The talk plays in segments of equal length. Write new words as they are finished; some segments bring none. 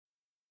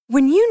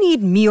When you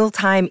need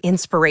mealtime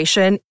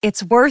inspiration,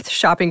 it's worth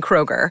shopping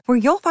Kroger, where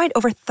you'll find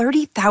over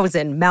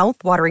 30,000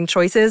 mouth-watering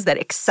choices that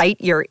excite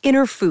your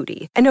inner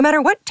foodie. And no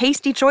matter what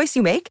tasty choice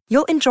you make,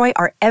 you'll enjoy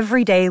our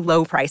everyday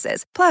low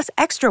prices, plus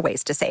extra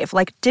ways to save,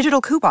 like digital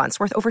coupons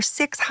worth over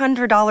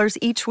 $600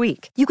 each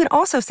week. You can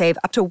also save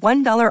up to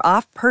 $1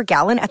 off per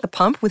gallon at the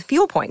pump with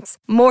fuel points.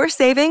 More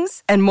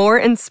savings and more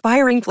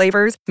inspiring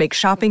flavors make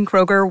shopping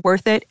Kroger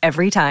worth it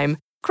every time.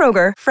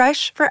 Kroger,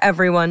 fresh for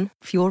everyone.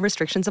 Fuel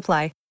restrictions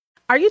apply.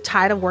 Are you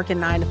tired of working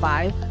 9 to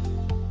 5?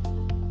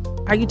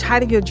 Are you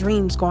tired of your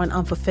dreams going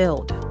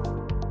unfulfilled?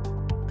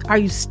 Are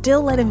you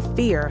still letting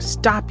fear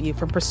stop you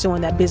from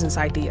pursuing that business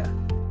idea?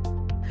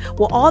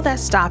 Well, all that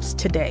stops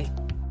today.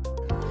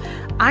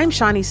 I'm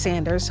Shani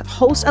Sanders,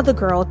 host of the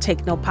Girl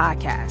Take No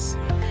podcast,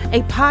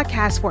 a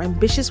podcast for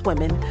ambitious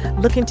women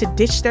looking to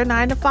ditch their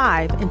 9 to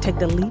 5 and take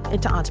the leap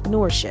into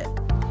entrepreneurship.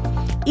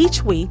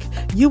 Each week,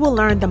 you will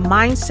learn the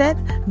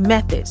mindset,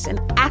 methods, and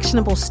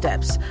actionable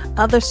steps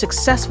other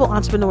successful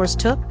entrepreneurs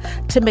took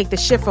to make the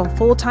shift from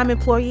full-time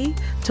employee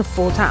to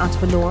full-time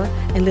entrepreneur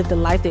and live the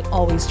life they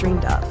always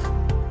dreamed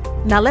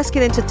of. Now let's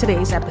get into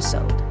today's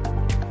episode.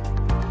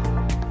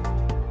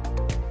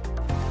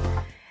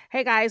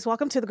 Hey guys,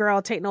 welcome to the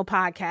Girl Take No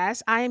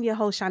podcast. I am your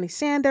host, Shani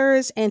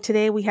Sanders, and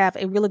today we have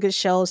a really good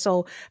show.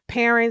 So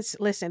parents,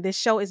 listen, this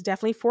show is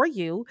definitely for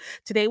you.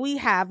 Today we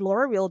have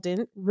Laura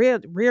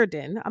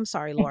Reardon. I'm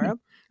sorry, Laura.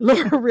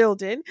 Laura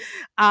Reardon.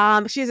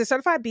 She is a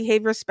certified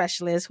behavior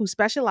specialist who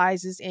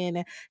specializes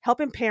in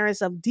helping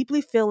parents of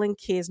deeply feeling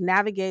kids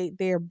navigate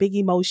their big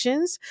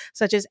emotions,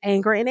 such as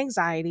anger and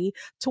anxiety,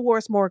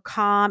 towards more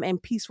calm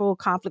and peaceful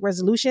conflict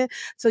resolution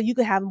so you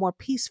can have a more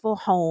peaceful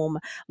home.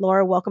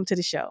 Laura, welcome to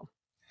the show.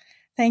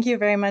 Thank you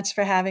very much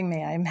for having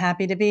me. I'm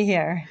happy to be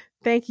here.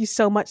 Thank you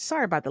so much.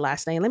 Sorry about the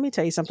last name. Let me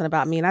tell you something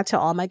about me. And I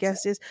tell all my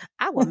guests is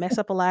I will mess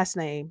up a last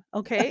name.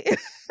 Okay.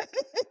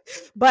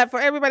 But for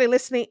everybody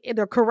listening,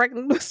 the correct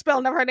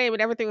spelling of her name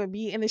and everything would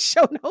be in the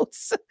show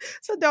notes.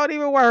 So don't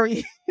even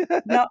worry.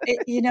 No,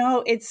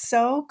 it's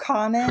so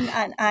common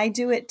and I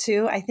do it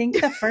too. I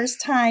think the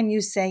first time you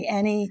say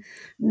any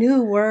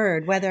new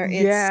word, whether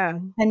it's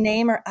a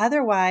name or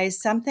otherwise,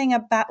 something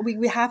about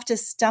we have to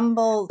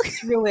stumble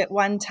through it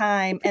one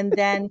time and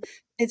then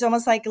it's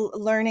almost like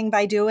learning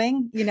by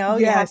doing, you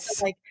have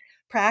to like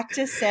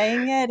practice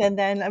saying it and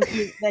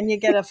then you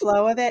get a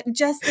flow of it.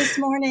 Just this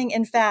morning,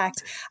 in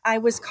fact, I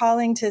was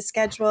calling to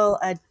schedule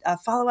a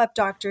follow-up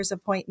doctor's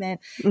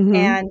appointment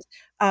and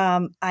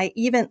I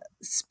even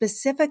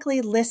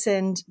specifically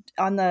listened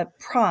on the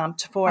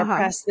prompt for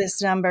press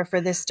this number for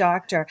this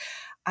doctor.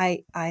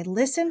 I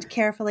listened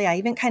carefully. I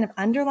even kind of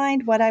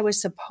underlined what I was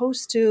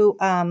supposed to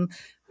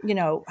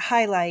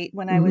highlight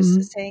when I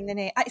was saying the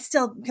name. I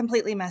still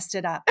completely messed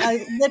it up.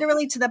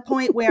 Literally to the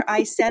point where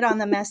I said on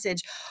the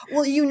message,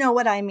 well, you know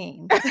what I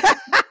mean.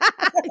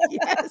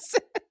 Yes.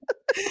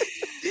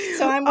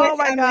 So I'm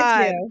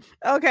with you.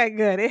 Okay,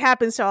 good. It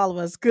happens to all of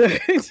us.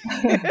 Good.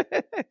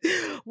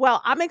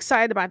 Well, I'm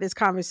excited about this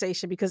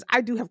conversation because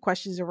I do have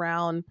questions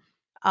around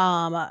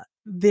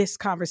this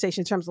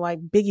conversation in terms of like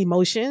big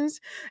emotions.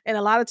 And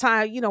a lot of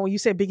time, when you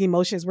say big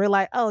emotions, we're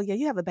like, oh yeah,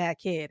 you have a bad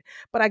kid.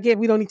 But again,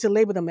 we don't need to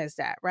label them as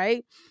that,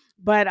 right?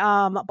 But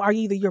are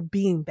you're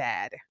being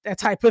bad, that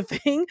type of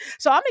thing.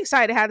 So I'm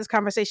excited to have this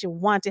conversation,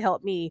 one, to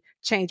help me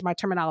change my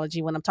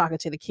terminology when I'm talking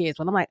to the kids,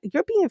 when I'm like,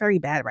 you're being very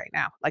bad right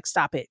now, like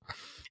stop it.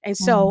 And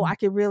so I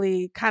can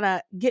really kind of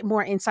get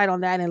more insight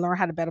on that and learn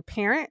how to better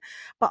parent.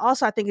 But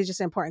also I think it's just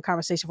an important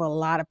conversation for a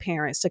lot of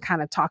parents to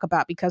kind of talk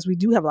about, because we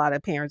do have a lot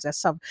of parents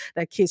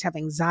that kids have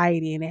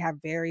anxiety and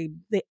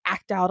they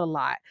act out a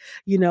lot,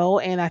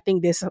 and I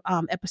think this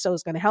episode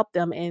is going to help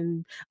them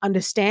in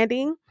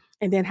understanding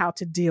and then how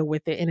to deal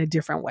with it in a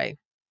different way.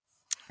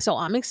 So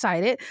I'm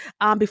excited.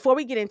 Before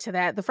we get into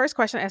that, the first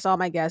question I ask all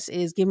my guests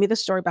is, give me the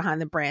story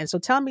behind the brand. So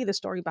tell me the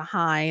story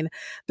behind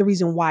the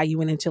reason why you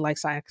went into like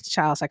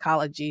child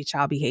psychology,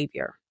 child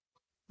behavior.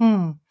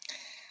 Well,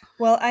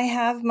 I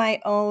have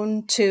my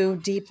own two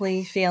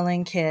deeply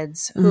feeling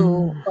kids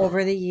who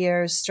over the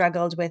years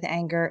struggled with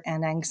anger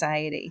and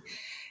anxiety.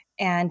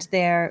 And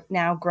they're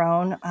now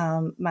grown.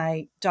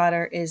 My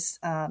daughter is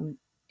a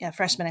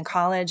freshman in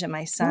college and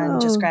my son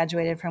just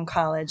graduated from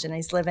college and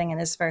he's living in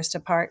his first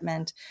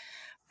apartment.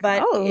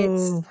 But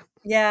so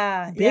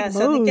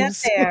they get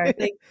there.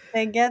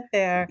 They get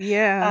there.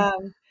 Yeah.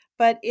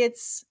 But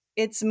it's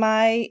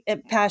my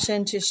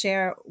passion to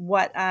share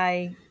what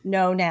I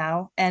know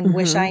now and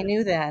wish I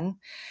knew then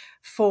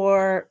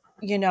for,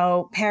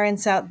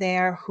 parents out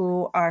there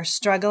who are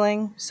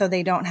struggling so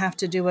they don't have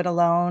to do it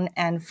alone,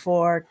 and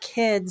for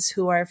kids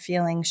who are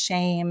feeling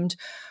shamed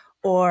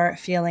or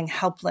feeling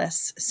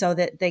helpless so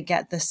that they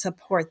get the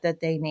support that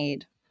they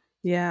need.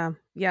 Yeah.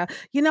 Yeah.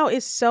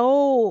 It's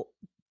so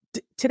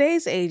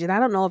today's age, and I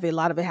don't know if a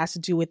lot of it has to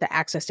do with the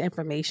access to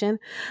information,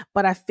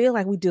 but I feel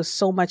like we deal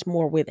so much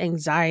more with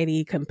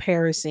anxiety,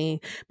 comparison,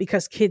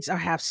 because kids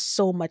have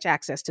so much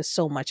access to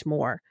so much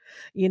more.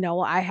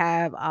 I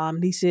have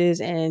nieces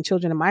and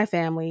children in my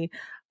family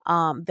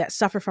that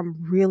suffer from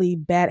really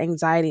bad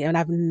anxiety, and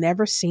I've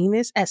never seen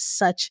this at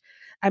such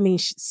I mean,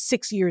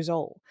 6 years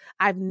old.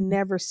 I've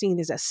never seen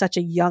this at such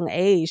a young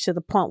age, to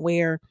the point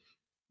where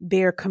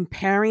they're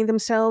comparing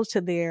themselves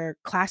to their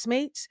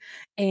classmates.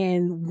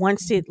 And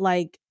once it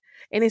like,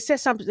 and it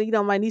says something,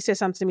 my niece said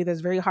something to me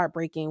that's very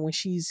heartbreaking when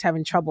she's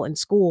having trouble in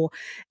school.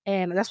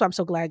 And that's why I'm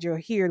so glad you're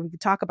here and we can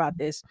talk about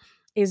this,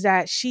 is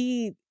that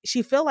she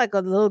felt like a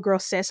little girl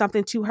said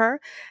something to her,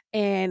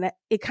 and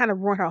it kind of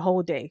ruined her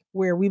whole day,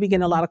 where we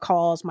begin a lot of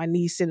calls, my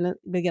niece, and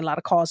begin a lot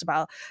of calls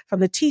from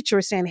the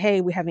teacher saying,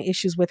 hey, we're having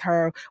issues with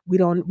her. We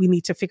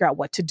need to figure out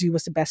what to do.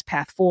 What's the best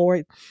path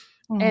forward?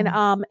 And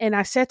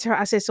I said to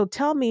her, so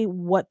tell me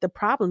what the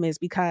problem is,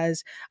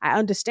 because I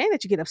understand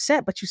that you get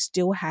upset, but you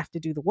still have to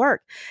do the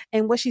work.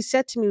 And what she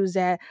said to me was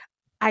that,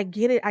 I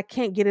get it. I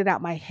can't get it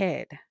out my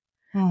head.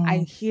 I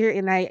hear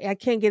and I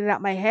can't get it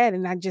out my head,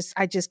 and I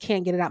just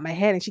can't get it out my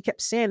head. And she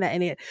kept saying that,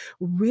 and it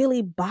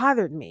really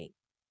bothered me.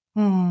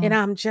 And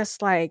I'm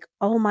just like,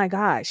 oh my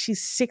God,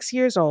 she's 6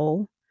 years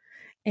old,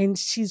 and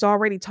she's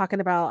already talking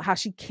about how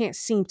she can't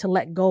seem to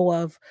let go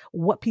of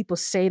what people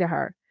say to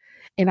her.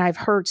 And I've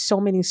heard so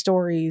many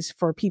stories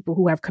for people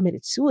who have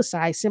committed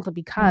suicide simply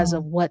because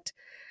of what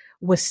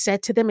was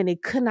said to them, and they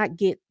could not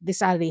get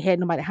this out of their head,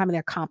 no matter how many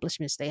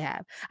accomplishments they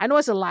have. I know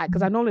it's a lot,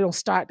 because I normally don't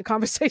start the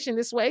conversation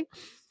this way,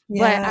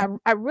 but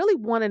I really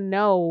want to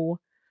know,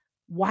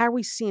 why are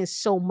we seeing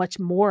so much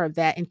more of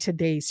that in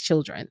today's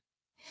children?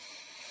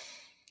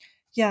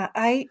 Yeah,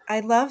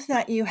 I love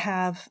that you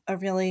have a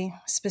really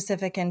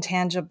specific and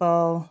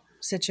tangible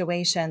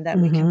situation that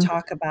we can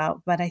talk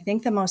about. But I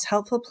think the most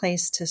helpful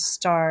place to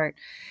start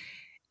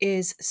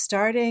is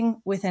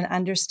starting with an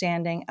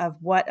understanding of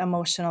what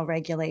emotional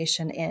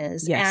regulation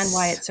is and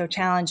why it's so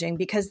challenging,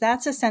 because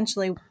that's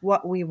essentially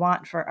what we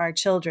want for our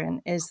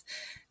children, is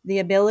the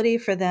ability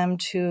for them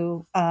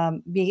to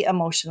be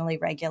emotionally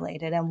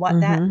regulated. And what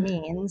that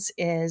means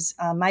is,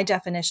 my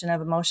definition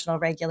of emotional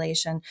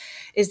regulation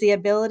is the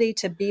ability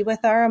to be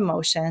with our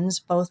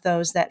emotions, both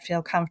those that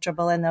feel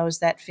comfortable and those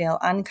that feel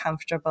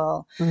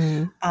uncomfortable,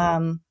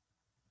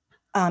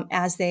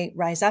 as they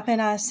rise up in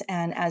us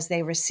and as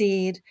they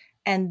recede.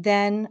 And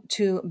then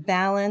to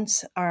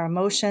balance our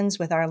emotions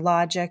with our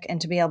logic,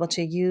 and to be able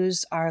to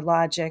use our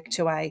logic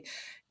to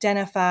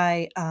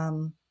identify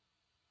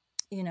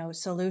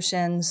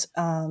solutions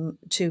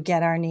to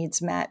get our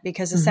needs met,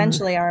 because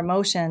essentially our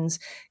emotions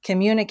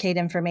communicate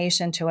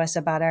information to us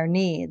about our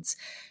needs.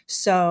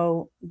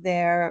 So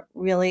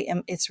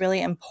it's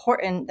really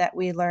important that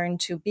we learn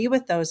to be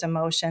with those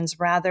emotions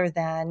rather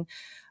than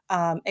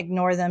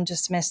ignore them,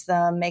 dismiss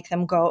them, make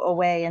them go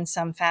away in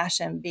some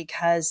fashion,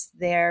 because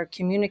they're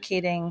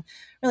communicating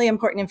really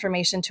important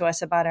information to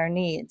us about our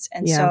needs.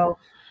 And so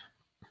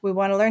we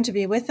want to learn to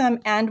be with them,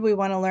 and we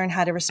want to learn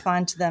how to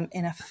respond to them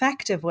in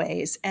effective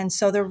ways. And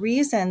so the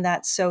reason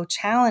that's so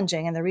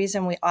challenging, and the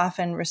reason we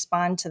often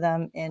respond to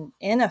them in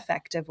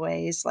ineffective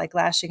ways, like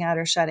lashing out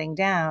or shutting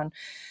down,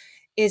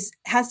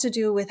 has to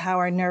do with how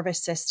our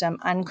nervous system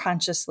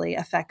unconsciously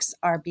affects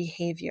our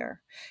behavior.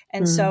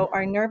 And so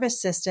our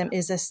nervous system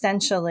is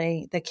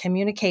essentially the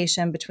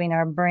communication between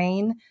our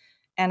brain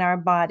and our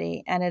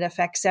body, and it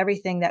affects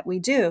everything that we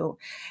do.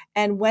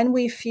 And when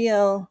we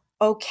feel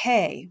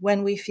okay,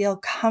 when we feel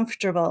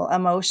comfortable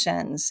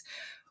emotions,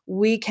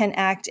 we can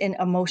act in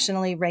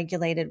emotionally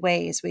regulated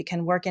ways. We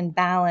can work in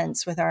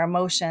balance with our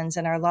emotions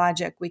and our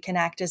logic. We can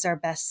act as our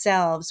best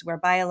selves. We're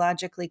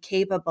biologically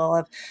capable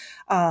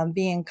of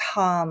being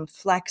calm,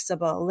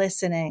 flexible,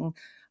 listening,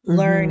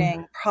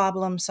 learning,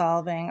 problem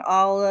solving,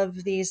 all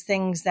of these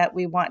things that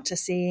we want to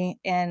see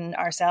in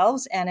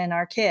ourselves and in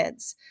our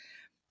kids.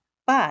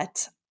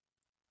 But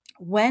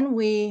when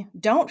we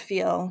don't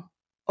feel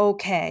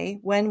okay,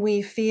 when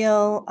we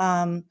feel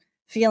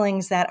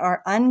feelings that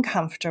are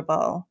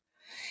uncomfortable,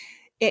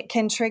 it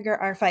can trigger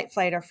our fight,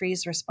 flight, or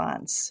freeze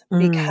response,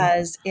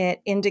 because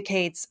it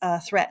indicates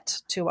a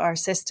threat to our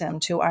system,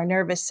 to our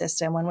nervous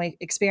system. When we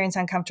experience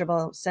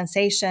uncomfortable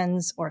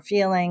sensations or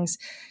feelings,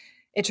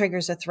 it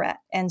triggers a threat.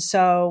 And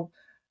so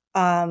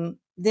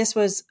this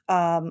was,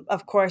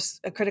 of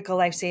course, a critical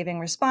life-saving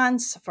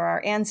response for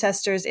our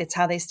ancestors. It's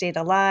how they stayed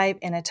alive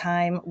in a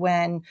time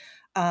when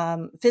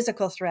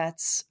physical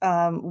threats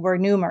were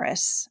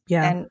numerous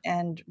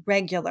and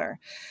regular.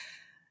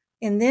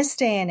 In this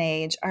day and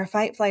age, our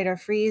fight, flight, or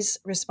freeze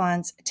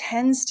response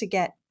tends to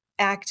get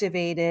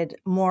activated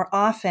more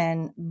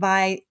often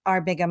by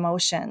our big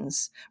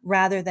emotions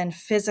rather than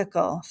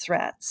physical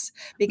threats,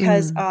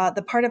 because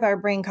the part of our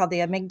brain called the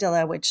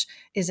amygdala, which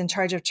is in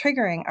charge of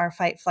triggering our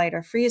fight, flight,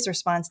 or freeze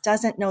response,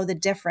 doesn't know the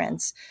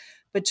difference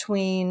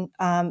between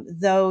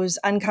those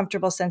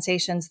uncomfortable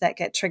sensations that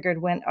get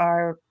triggered when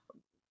our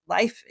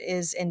life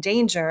is in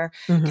danger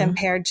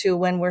compared to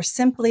when we're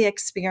simply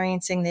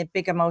experiencing the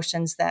big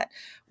emotions that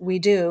we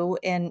do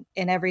in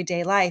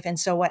everyday life. And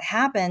so what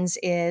happens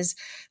is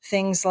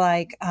things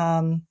like,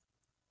 our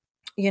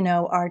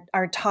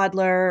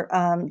toddler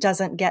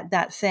doesn't get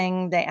that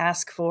thing they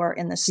ask for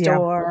in the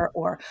store,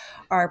 or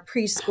our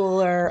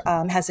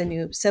preschooler has a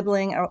new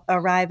sibling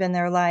arrive in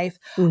their life.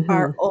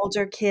 Our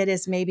older kid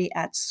is maybe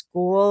at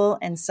school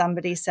and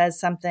somebody says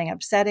something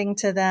upsetting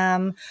to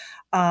them.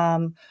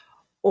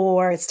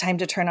 or it's time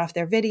to turn off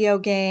their video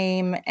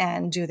game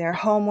and do their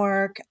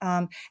homework.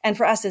 And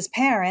for us as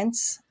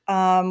parents,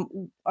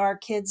 our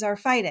kids are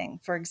fighting,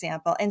 for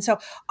example. And so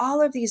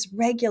all of these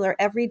regular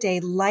everyday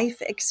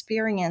life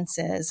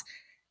experiences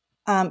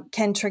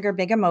can trigger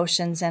big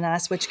emotions in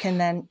us, which can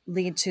then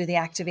lead to the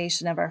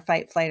activation of our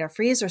fight, flight, or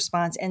freeze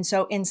response. And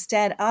so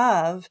instead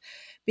of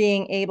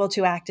being able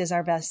to act as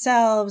our best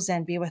selves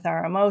and be with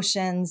our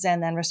emotions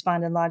and then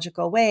respond in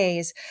logical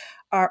ways,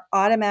 our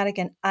automatic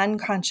and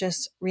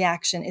unconscious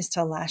reaction is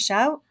to lash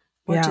out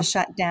or to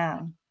shut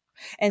down.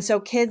 And so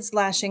kids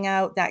lashing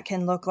out, that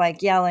can look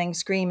like yelling,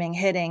 screaming,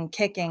 hitting,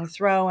 kicking,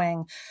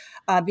 throwing,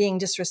 being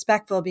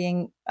disrespectful,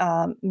 being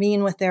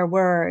mean with their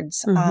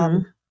words.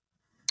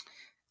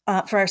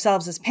 For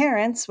ourselves as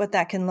parents, what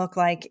that can look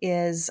like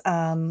is,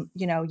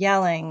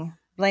 yelling,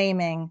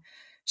 blaming,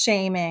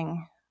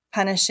 shaming,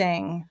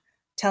 punishing,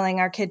 telling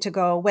our kid to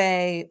go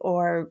away,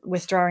 or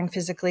withdrawing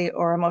physically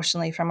or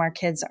emotionally from our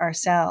kids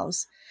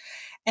ourselves.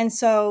 And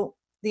so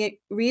the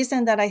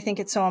reason that I think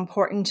it's so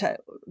important to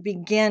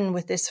begin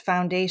with this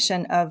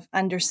foundation of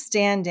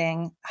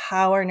understanding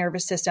how our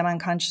nervous system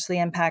unconsciously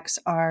impacts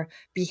our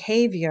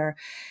behavior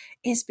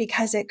is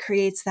because it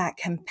creates that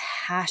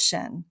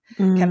compassion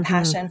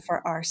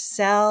for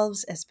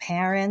ourselves as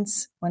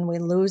parents when we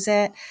lose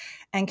it,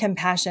 and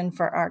compassion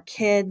for our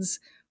kids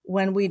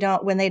when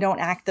they don't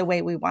act the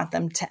way we want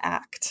them to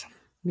act.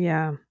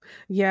 Yeah.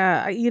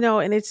 Yeah.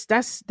 And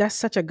that's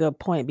such a good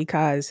point,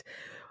 because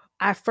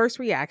our first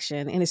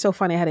reaction, and it's so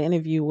funny, I had an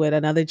interview with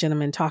another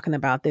gentleman talking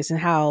about this and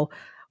how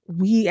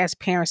we as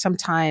parents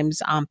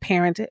sometimes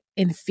parent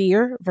in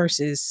fear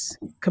versus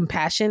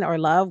compassion or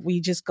love. We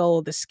just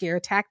go the scare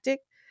tactic,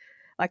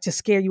 like to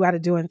scare you out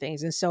of doing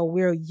things. And so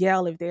we'll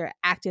yell if they're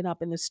acting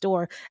up in the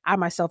store. I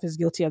myself is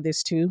guilty of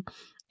this too.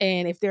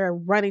 And if they're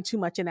running too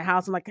much in the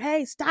house, I'm like,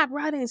 hey, stop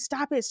running,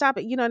 stop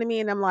it. You know what I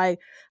mean? I'm like,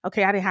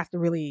 okay, I didn't have to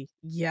really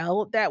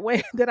yell that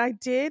way that I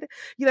did.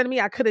 You know what I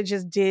mean? I could have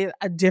just did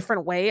a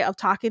different way of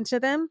talking to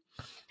them.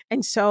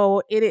 And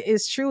so it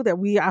is true that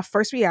our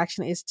first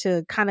reaction is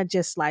to kind of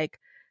just like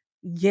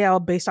yell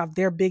based off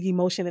their big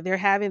emotion that they're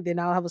having. Then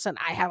all of a sudden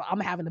I'm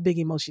having a big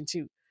emotion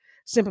too,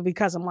 simply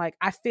because I'm like,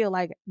 I feel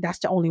like that's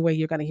the only way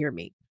you're going to hear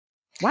me.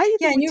 Why do you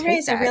think and you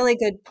raise a really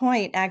good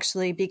point,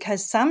 actually,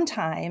 because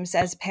sometimes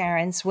as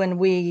parents, when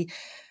we,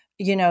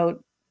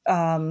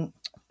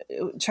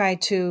 try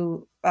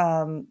to,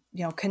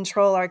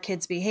 control our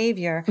kids'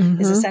 behavior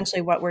is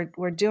essentially what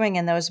we're doing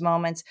in those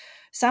moments.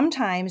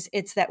 Sometimes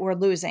it's that we're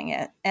losing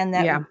it, and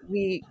that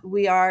we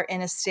are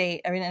in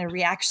a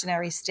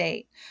reactionary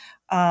state.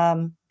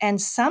 And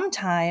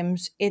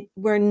sometimes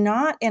we're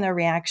not in a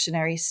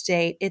reactionary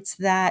state. It's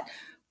that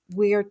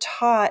we are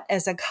taught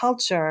as a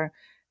culture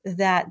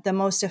that the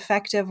most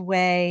effective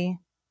way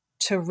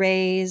to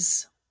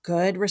raise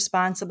good,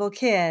 responsible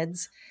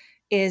kids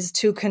is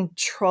to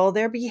control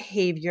their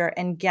behavior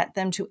and get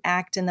them to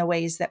act in the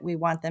ways that we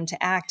want them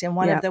to act. And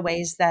one of the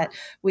ways that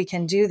we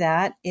can do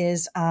that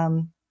is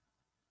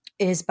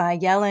by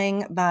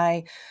yelling,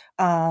 by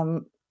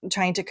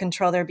trying to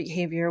control their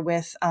behavior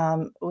with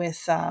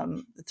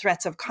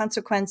threats of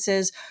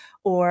consequences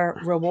or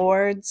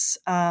rewards.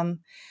 And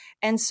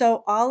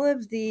so all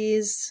of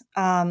these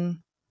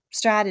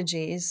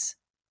strategies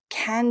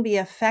can be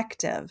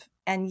effective,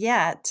 and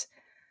yet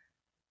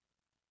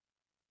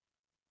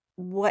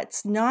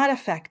what's not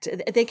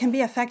effective, they can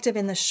be effective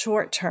in the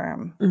short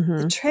term.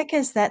 The trick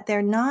is that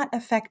they're not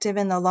effective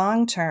in the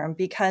long term,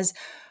 because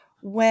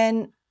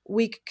when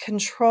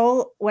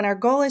our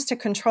goal is to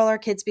control our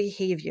kids'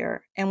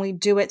 behavior, and we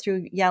do it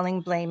through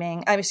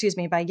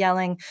by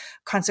yelling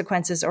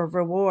consequences or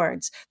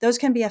rewards, those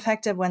can be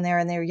effective when they're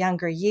in their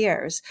younger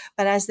years.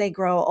 But as they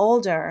grow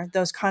older,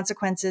 those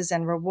consequences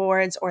and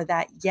rewards, or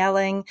that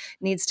yelling,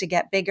 needs to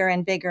get bigger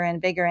and bigger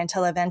and bigger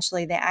until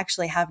eventually they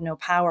actually have no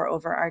power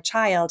over our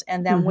child.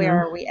 And then where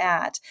are we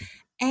at?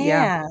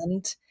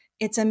 And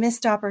it's a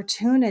missed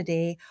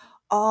opportunity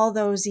all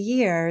those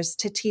years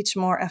to teach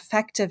more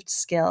effective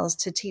skills,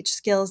 to teach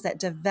skills that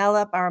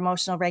develop our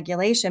emotional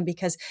regulation.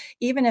 Because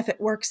even if it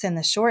works in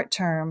the short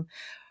term,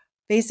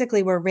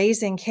 basically we're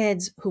raising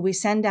kids who we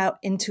send out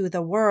into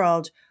the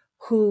world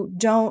who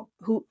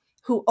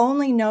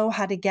only know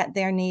how to get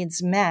their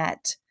needs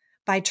met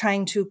by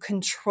trying to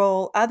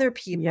control other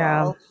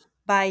people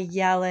by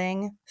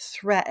yelling,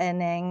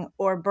 threatening,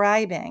 or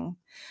bribing,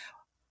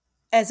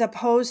 as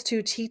opposed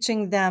to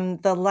teaching them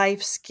the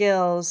life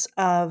skills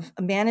of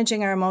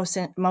managing our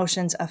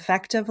emotions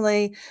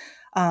effectively,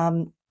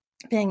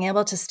 being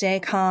able to stay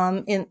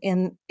calm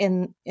in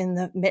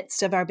the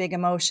midst of our big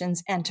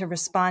emotions, and to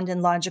respond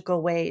in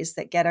logical ways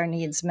that get our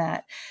needs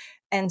met.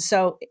 And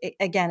so,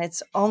 again,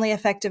 it's only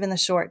effective in the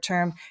short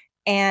term,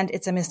 and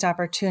it's a missed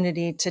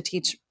opportunity to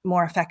teach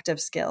more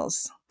effective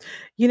skills.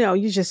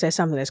 You just said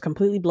something that's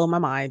completely blown my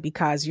mind,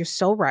 because you're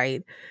so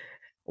right.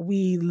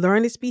 We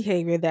learn this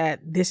behavior that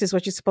this is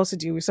what you're supposed to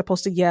do. We're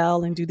supposed to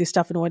yell and do this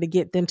stuff in order to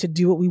get them to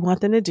do what we want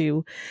them to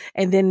do.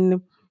 And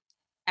then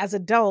as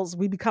adults,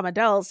 we become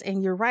adults,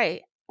 and you're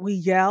right. we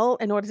yell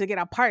in order to get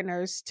our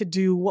partners to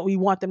do what we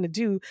want them to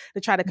do,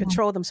 to try to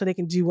control them so they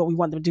can do what we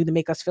want them to do to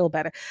make us feel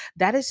better.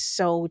 That is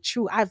so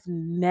true. I've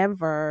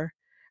never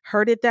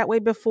heard it that way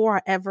before,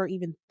 or ever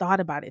even thought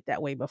about it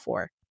that way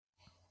before.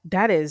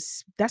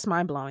 That's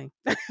mind blowing.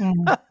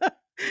 Mm.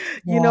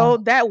 You know,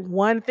 that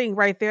one thing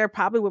right there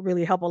probably would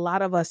really help a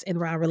lot of us in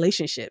our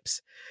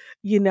relationships.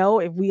 You know,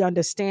 if we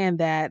understand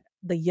that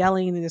the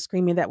yelling and the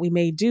screaming that we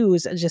may do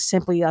is just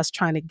simply us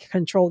trying to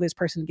control this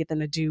person to get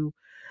them to do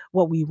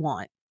what we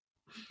want.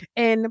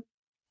 And,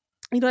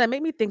 you know, that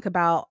made me think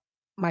about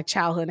my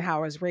childhood and how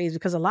I was raised,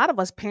 because a lot of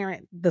us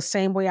parent the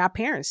same way our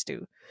parents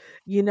do.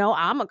 You know,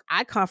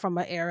 I come from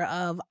an era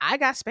of, I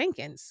got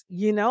spankings,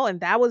 you know,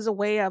 and that was a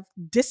way of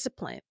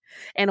discipline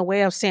and a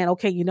way of saying,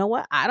 okay, you know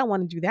what? I don't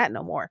want to do that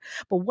no more.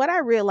 But what I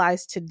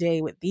realized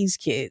today with these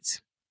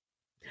kids,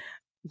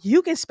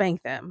 you can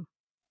spank them,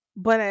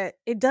 but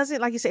it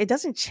doesn't, like you said, it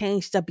doesn't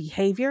change the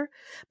behavior,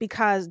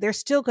 because they're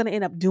still going to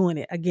end up doing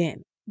it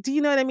again. Do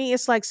you know what I mean?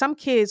 It's like some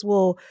kids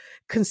will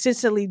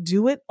consistently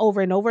do it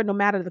over and over, no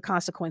matter the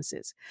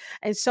consequences.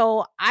 And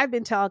so I've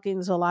been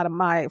talking to a lot of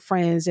my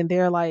friends, and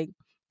they're like,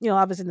 you know,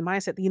 I was in the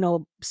mindset that, you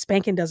know,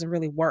 spanking doesn't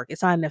really work.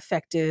 It's not an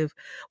effective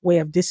way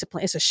of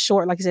discipline. It's a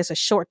short, like you said, it's a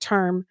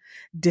short-term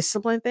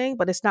discipline thing,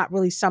 but it's not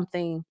really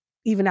something,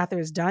 even after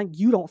it's done,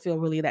 you don't feel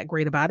really that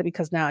great about it,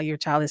 because now your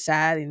child is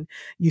sad and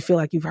you feel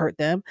like you've hurt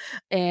them.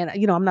 And,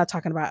 you know, I'm not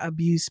talking about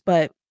abuse,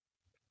 but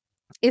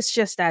it's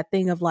just that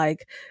thing of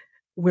like,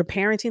 we're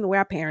parenting the way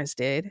our parents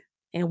did.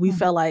 And we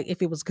felt like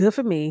if it was good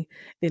for me,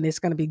 then it's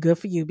going to be good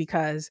for you,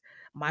 because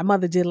my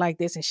mother did like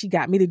this and she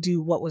got me to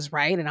do what was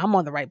right, and I'm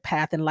on the right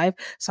path in life.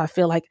 So I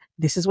feel like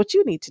this is what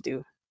you need to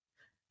do.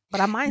 But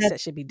our mindset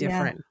should be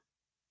different. Yeah,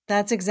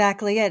 that's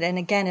exactly it. And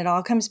again, it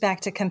all comes back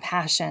to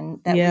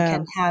compassion, that we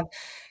can have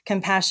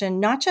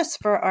compassion, not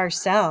just for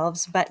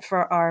ourselves, but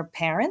for our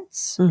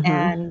parents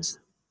and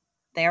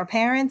their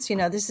parents. You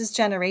know, this is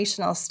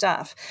generational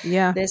stuff.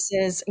 Yeah. This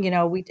is, you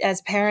know, we, as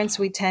parents,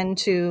 we tend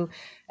to,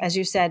 as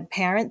you said,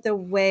 parent the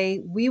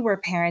way we were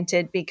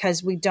parented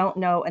because we don't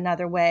know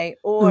another way.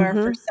 Or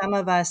for some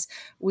of us,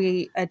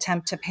 we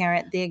attempt to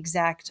parent the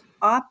exact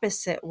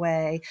opposite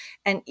way.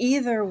 And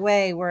either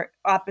way, we're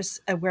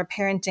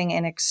parenting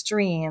in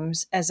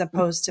extremes as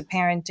opposed to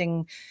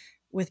parenting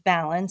with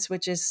balance,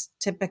 which is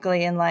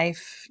typically in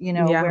life, you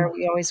know, where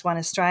we always want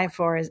to strive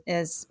for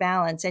is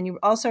balance. And you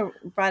also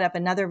brought up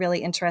another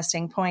really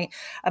interesting point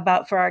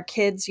about, for our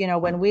kids, you know,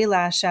 when we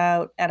lash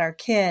out at our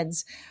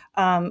kids,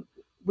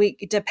 we,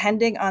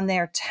 depending on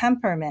their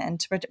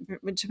temperament,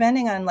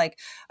 depending on like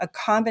a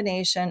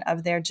combination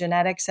of their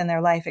genetics and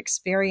their life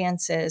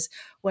experiences,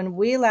 when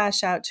we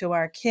lash out to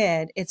our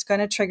kid, it's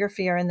going to trigger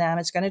fear in them.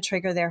 It's going to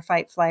trigger their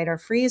fight, flight, or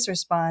freeze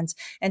response.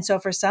 And so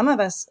for some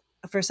of us,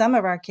 for some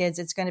of our kids,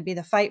 it's going to be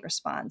the fight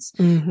response.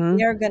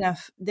 They're going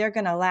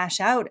to lash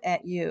out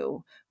at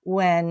you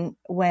when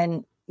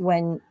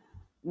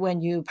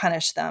you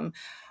punish them.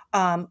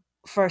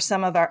 For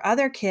some of our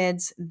other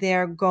kids,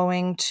 they're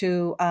going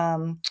to,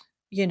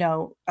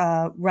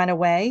 run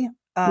away,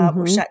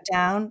 or shut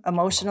down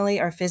emotionally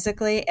or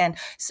physically. And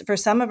for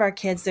some of our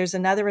kids, there's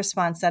another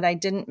response that I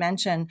didn't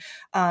mention.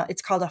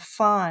 It's called a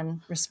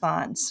fawn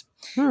response.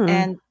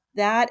 And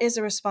that is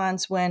a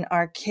response when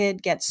our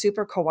kid gets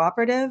super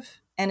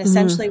cooperative, and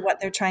essentially what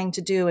they're trying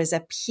to do is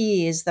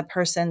appease the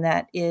person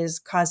that is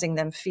causing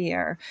them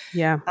fear.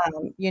 Yeah.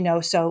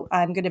 So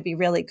I'm going to be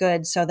really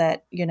good so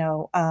that,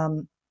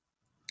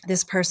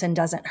 this person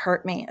doesn't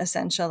hurt me,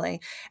 essentially.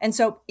 And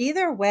so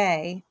either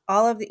way,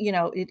 all of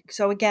the,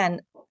 so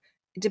again,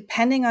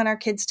 depending on our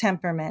kid's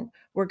temperament,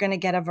 we're going to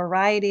get a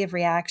variety of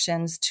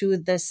reactions to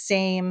the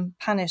same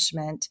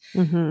punishment.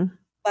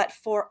 But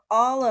for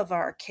all of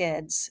our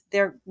kids,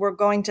 we're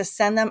going to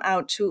send them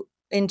out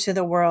into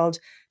the world,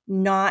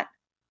 not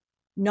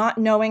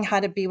knowing how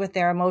to be with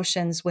their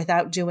emotions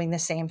without doing the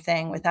same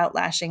thing, without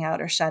lashing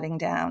out or shutting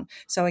down.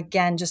 So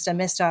again, just a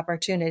missed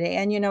opportunity.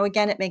 And,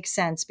 again, it makes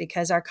sense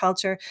because our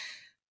culture,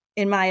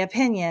 in my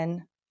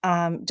opinion,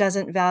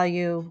 doesn't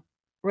value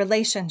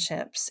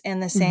relationships in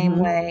the same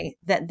way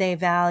that they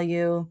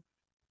value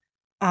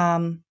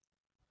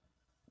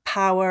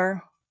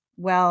power,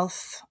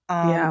 wealth,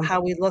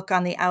 how we look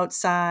on the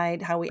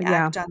outside, how we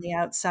act on the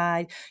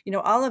outside.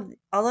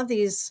 All of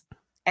these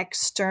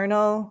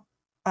external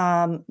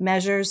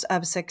measures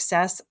of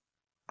success,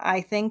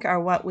 I think,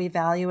 are what we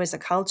value as a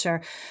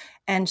culture.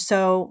 And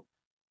so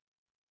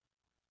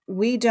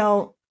we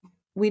don't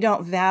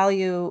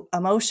value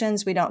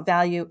emotions. We don't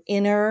value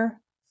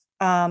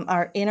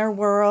our inner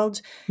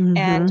world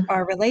and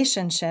our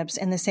relationships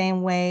in the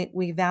same way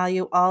we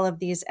value all of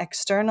these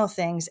external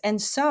things.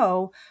 And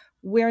so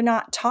we're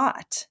not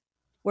taught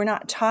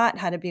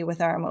how to be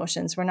with our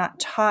emotions. We're not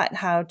taught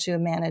how to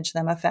manage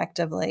them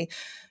effectively.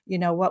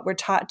 What we're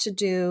taught to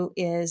do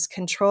is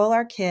control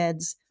our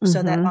kids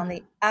so that on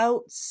the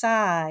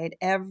outside,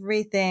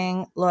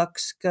 everything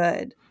looks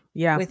good.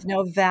 With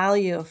no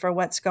value for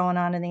what's going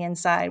on in the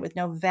inside, with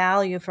no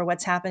value for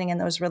what's happening in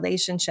those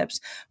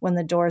relationships when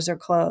the doors are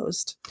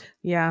closed.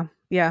 Yeah,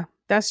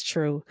 that's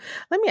true.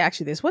 Let me ask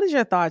you this. What is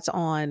your thoughts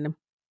on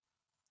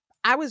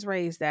I was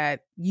raised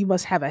that you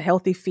must have a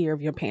healthy fear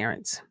of your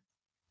parents.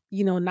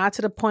 Not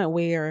to the point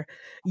where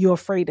you're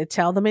afraid to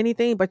tell them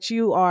anything, but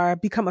you are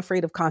become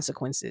afraid of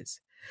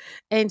consequences.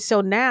 And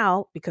so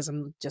now, because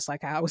I'm just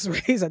like how I was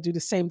raised, I do the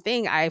same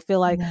thing. I feel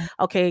like, Yeah.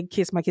 okay,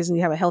 my kids need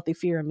to have a healthy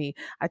fear of me.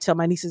 I tell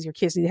my nieces, your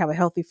kids need to have a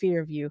healthy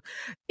fear of you.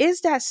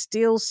 Is that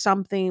still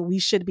something we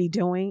should be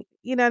doing?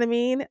 You know what I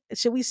mean?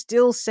 Should we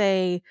still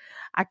say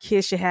our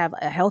kids should have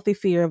a healthy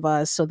fear of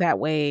us so that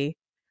way,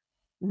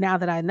 now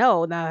that I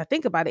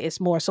think about it, it's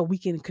more so we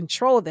can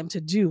control them to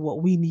do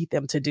what we need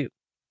them to do.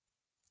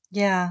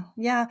 Yeah.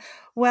 Yeah.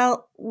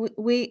 Well,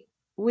 we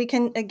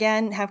can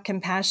again have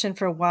compassion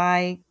for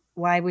why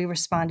we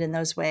respond in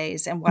those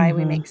ways and why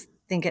we Mm-hmm.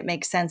 think it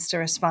makes sense to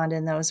respond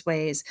in those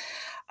ways.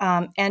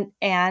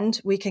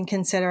 And we can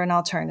consider an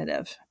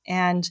alternative.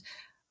 And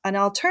an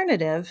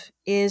alternative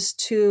is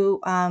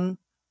to,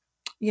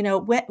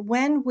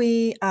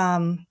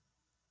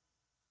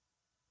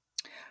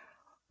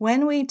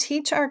 when we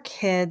teach our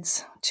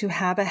kids to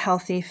have a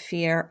healthy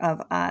fear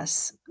of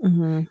us,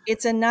 Mm-hmm.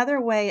 it's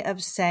another way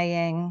of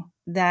saying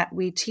that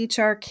we teach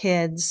our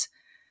kids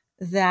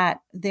that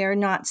they're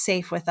not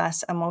safe with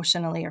us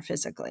emotionally or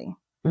physically.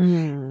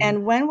 Mm.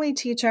 And when we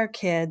teach our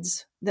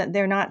kids that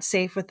they're not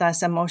safe with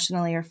us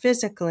emotionally or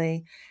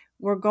physically,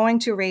 we're going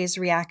to raise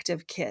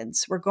reactive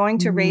kids. We're going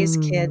to raise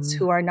kids Mm.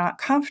 who are not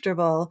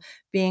comfortable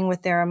being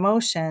with their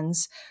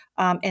emotions.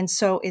 And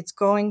so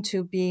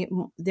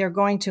they're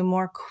going to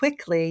more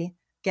quickly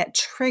get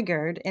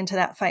triggered into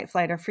that fight,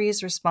 flight, or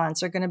freeze response.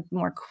 They're going to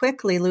more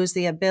quickly lose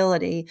the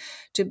ability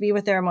to be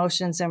with their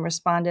emotions and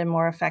respond in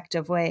more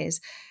effective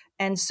ways.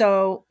 And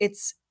so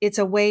it's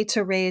a way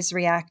to raise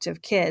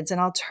reactive kids. An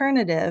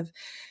alternative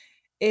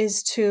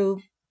is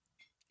to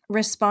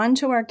respond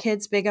to our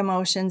kids' big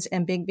emotions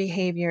and big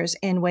behaviors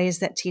in ways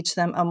that teach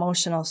them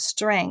emotional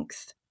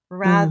strength Mm.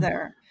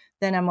 rather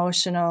than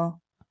emotional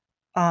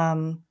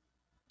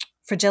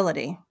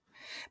fragility.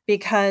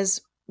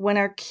 Because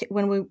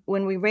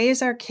when we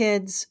raise our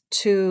kids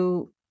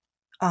to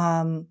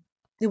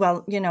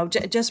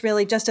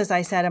just as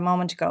I said a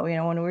moment ago,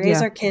 when we raise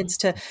Yeah. our kids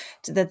to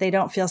that they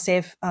don't feel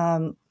safe,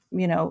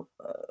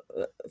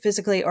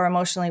 physically or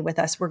emotionally with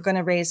us, we're going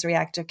to raise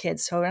reactive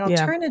kids. So an Yeah.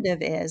 alternative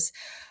is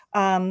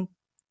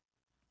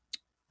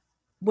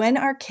when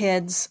our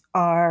kids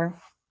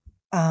are,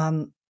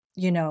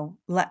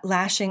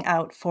 lashing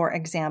out, for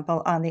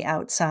example, on the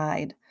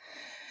outside,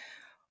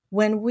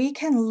 when we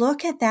can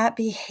look at that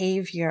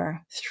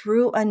behavior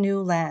through a new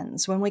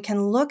lens, when we can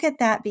look at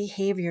that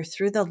behavior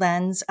through the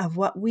lens of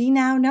what we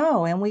now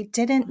know and we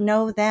didn't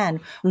know then.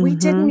 We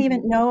didn't Mm-hmm.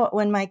 even know it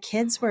when my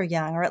kids were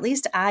young, or at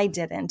least I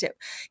didn't.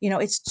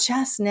 It's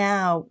just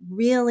now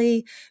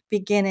really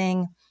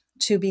beginning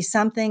to be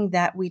something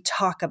that we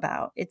talk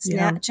about. It's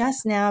Yeah. not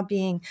just now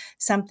being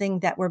something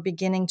that we're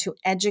beginning to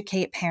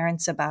educate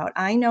parents about.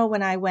 I know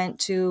when I went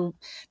to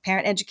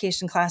parent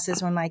education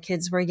classes when my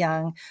kids were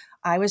young,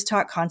 I was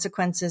taught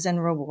consequences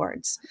and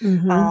rewards.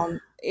 Mm-hmm.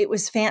 It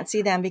was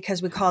fancy then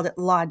because we called it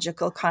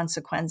logical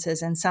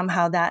consequences, and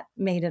somehow that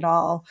made it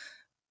all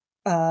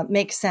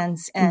make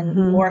sense and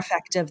Mm-hmm. more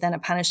effective than a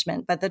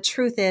punishment. But the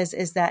truth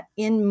is that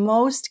in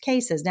most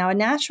cases, now a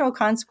natural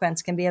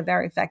consequence can be a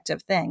very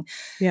effective thing.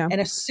 Yeah. And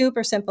a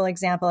super simple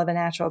example of a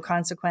natural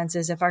consequence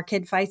is if our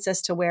kid fights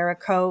us to wear a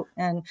coat,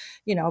 and,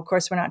 of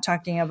course, we're not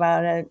talking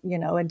about a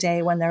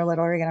day when they're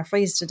literally going to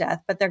freeze to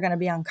death, but they're going to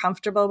be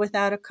uncomfortable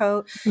without a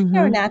coat. A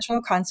Mm-hmm.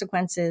 natural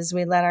consequence is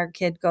we let our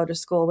kid go to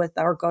school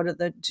or go to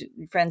the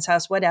friend's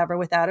house, whatever,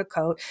 without a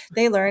coat.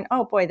 They learn,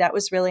 oh boy, that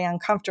was really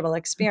uncomfortable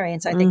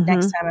experience. I think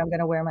next Mm-hmm. time I'm going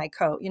to wear my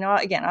coat.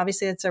 Again,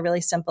 obviously it's a really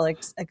simple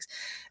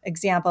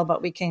example,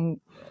 but we can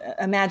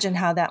imagine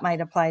how that might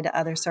apply to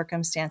other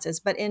circumstances.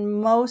 But in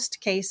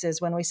most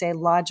cases, when we say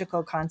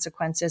logical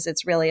consequences,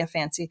 it's really a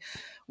fancy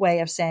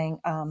way of saying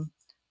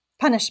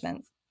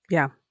punishment.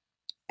 Yeah.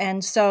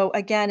 And so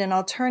again, an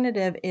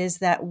alternative is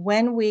that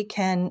when we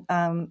can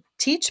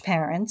teach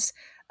parents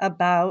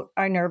about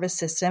our nervous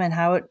system and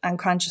how it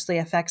unconsciously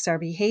affects our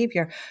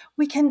behavior,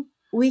 we can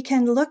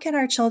look at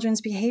our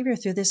children's behavior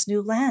through this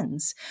new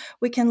lens.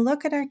 We can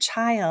look at our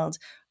child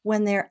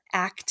when they're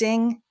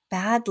acting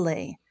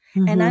badly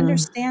and Mm-hmm.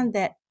 understand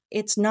that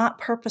it's not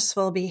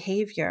purposeful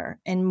behavior.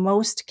 In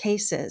most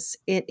cases,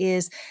 it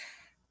is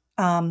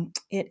an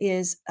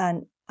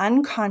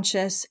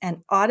unconscious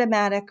and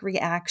automatic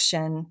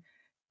reaction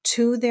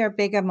to their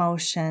big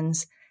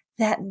emotions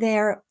that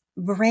their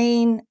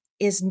brain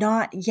is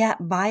not yet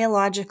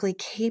biologically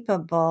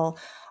capable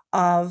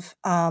of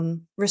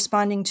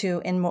responding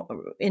to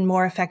in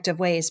more effective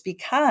ways,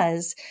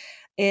 because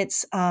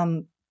it's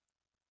when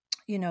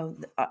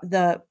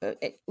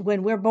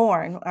we're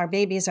born, our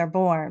babies are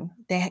born,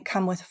 they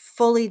come with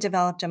fully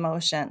developed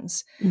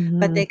emotions, but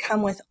Mm-hmm. they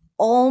come with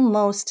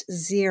almost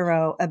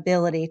zero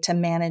ability to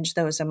manage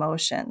those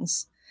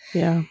emotions.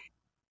 Yeah.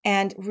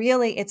 And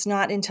really, it's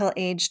not until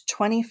age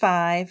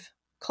 25,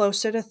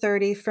 closer to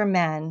 30 for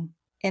men,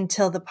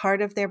 until the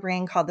part of their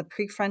brain called the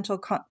prefrontal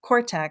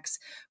cortex,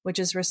 which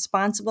is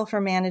responsible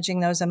for managing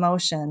those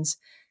emotions,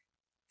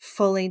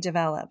 fully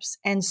develops.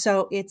 And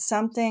so it's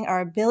something,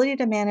 our ability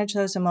to manage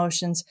those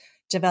emotions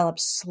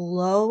develops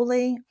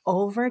slowly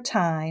over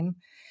time.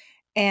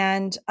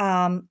 And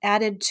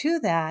added to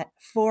that,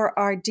 for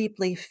our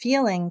deeply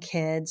feeling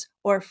kids,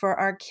 or for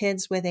our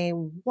kids with a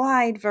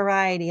wide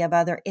variety of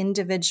other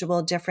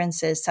individual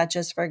differences, such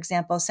as, for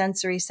example,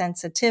 sensory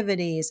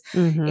sensitivities,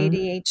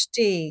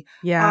 ADHD,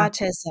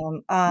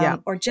 autism,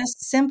 or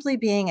just simply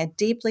being a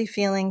deeply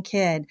feeling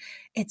kid,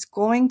 it's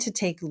going to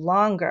take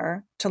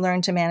longer to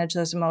learn to manage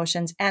those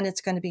emotions, and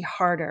it's going to be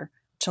harder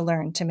to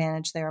learn to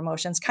manage their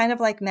emotions. Kind of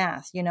like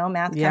math,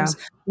 math comes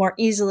more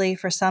easily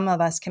for some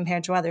of us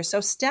compared to others. So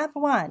step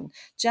one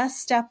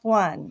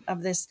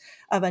of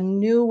a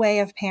new way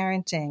of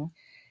parenting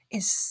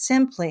is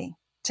simply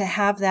to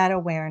have that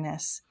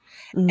awareness.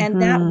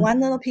 And that one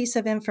little piece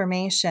of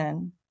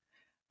information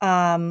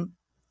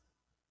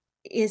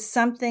is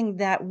something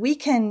that we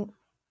can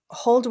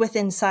hold with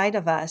inside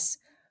of us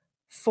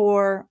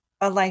for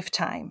a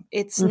lifetime.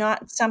 It's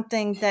not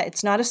something that,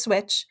 it's not a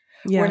switch.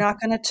 We're not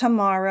going to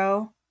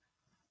tomorrow,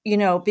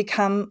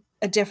 become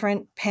a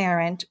different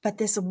parent, but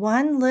this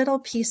one little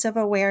piece of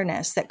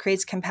awareness that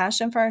creates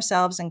compassion for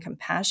ourselves and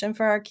compassion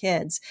for our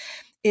kids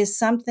is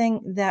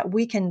something that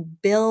we can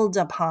build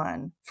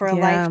upon for a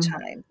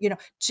lifetime.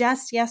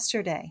 Just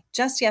yesterday,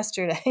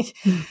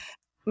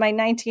 my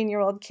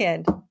 19-year-old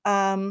kid,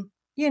 I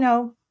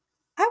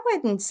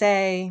wouldn't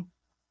say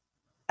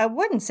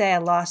I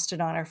lost it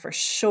on her for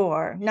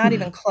sure, not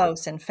even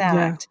close, in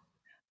fact.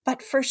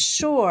 But for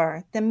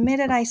sure, the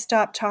minute I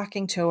stopped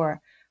talking to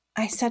her,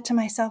 I said to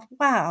myself,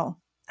 wow,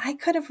 I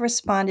could have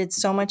responded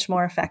so much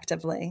more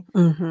effectively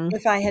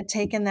if I had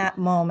taken that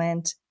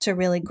moment to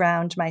really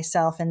ground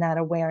myself in that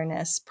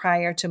awareness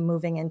prior to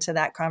moving into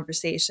that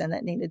conversation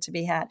that needed to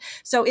be had.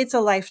 So it's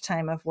a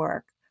lifetime of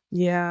work.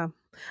 Yeah.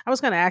 I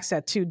was going to ask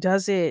that too.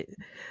 Does the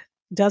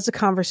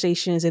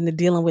conversations and the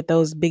dealing with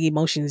those big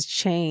emotions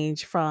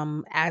change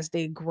from as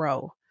they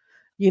grow,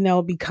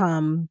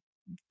 become,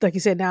 like you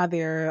said, now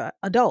they're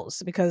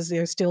adults, because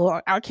they're still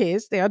our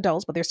kids. They're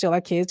adults, but they're still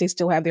our kids. They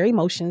still have their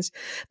emotions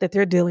that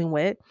they're dealing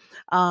with.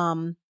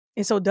 And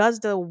so does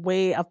the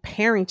way of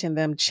parenting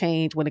them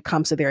change when it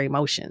comes to their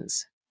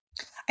emotions?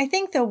 I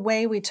think the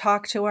way we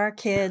talk to our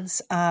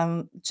kids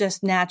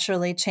just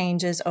naturally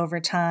changes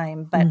over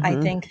time. But I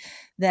think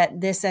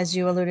that this, as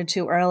you alluded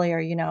to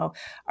earlier,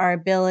 our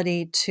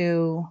ability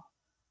to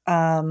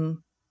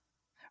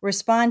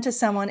respond to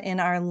someone in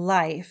our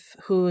life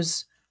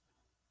who's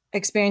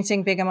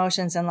experiencing big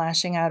emotions and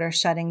lashing out or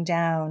shutting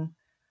down,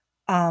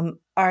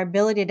 our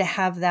ability to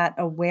have that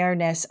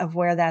awareness of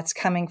where that's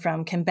coming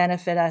from can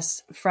benefit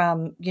us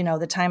from,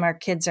 the time our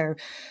kids are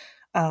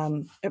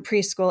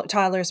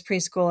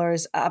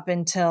preschoolers, up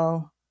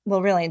until,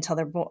 well, really until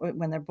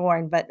when they're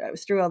born, but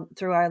through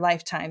our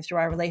lifetime, through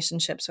our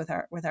relationships with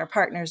our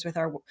partners, with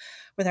our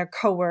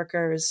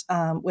coworkers,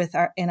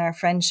 in our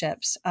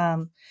friendships,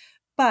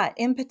 but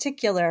in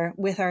particular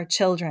with our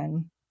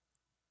children.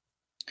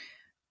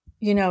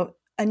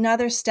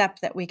 Another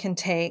step that we can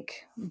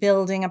take,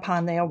 building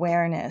upon the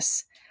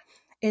awareness,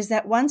 is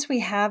that once we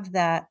have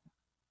that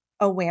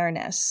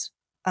awareness,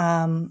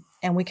 and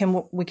we can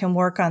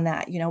work on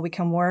that. We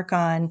can work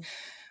on,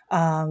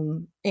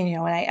 and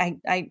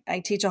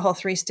I teach a whole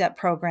 3-step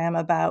program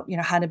about,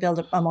 how to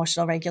build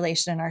emotional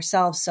regulation in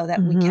ourselves so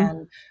that we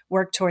can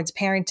work towards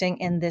parenting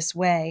in this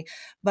way.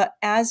 But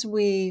as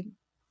we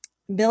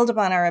build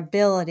upon our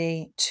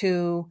ability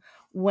to,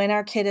 when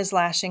our kid is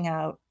lashing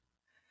out,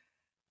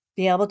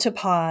 be able to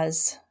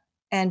pause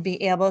and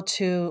be able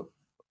to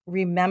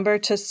remember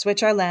to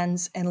switch our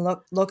lens and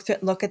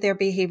look at their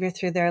behavior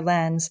through their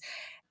lens.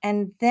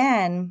 And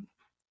then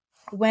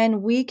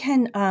when we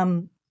can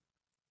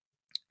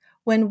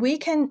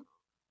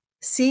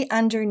see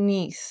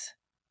underneath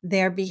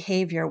their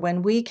behavior,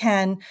 when we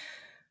can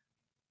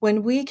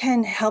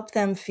help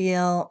them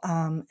feel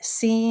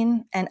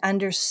seen and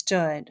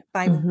understood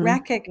by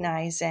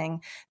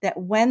recognizing that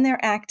when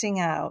they're acting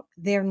out,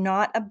 they're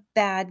not a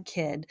bad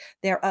kid,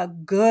 they're a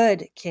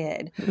good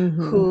kid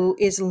who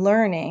is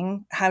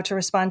learning how to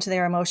respond to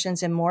their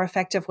emotions in more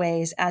effective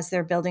ways as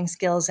they're building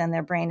skills and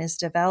their brain is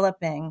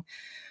developing,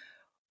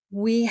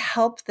 we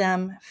help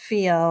them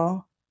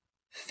feel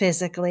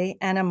physically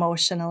and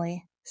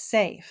emotionally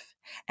safe.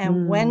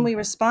 And when we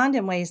respond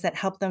in ways that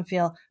help them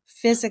feel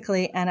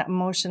physically and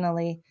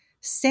emotionally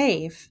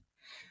safe,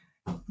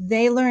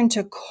 they learn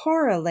to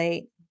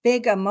correlate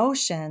big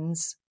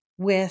emotions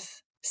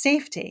with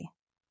safety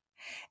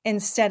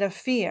instead of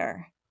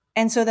fear.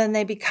 And so then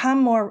they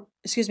become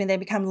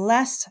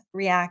less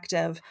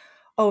reactive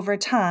over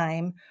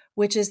time,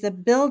 which is the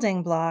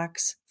building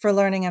blocks for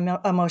learning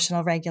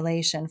emotional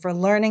regulation, for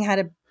learning how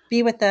to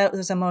be with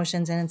those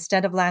emotions, and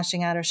instead of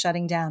lashing out or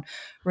shutting down,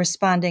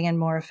 responding in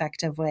more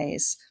effective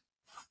ways.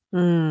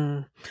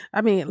 I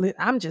mean,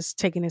 I'm just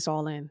taking this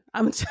all in.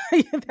 I'm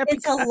telling you that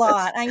it's a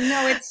lot. I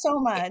know it's so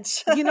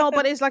much.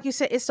 But it's like you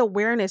said, it's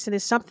awareness, and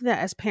it's something that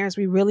as parents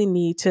we really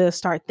need to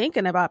start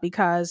thinking about,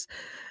 because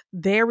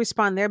They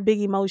respond, their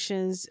big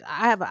emotions.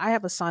 I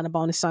have a son, a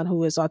bonus son,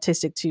 who is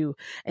autistic too.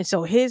 And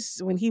so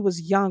when he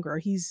was younger,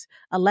 he's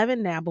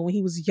 11 now, but when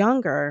he was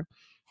younger,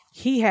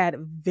 he had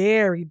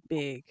very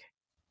big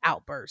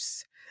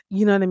outbursts.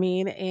 You know what I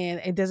mean? And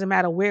it doesn't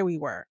matter where we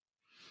were.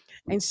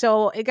 And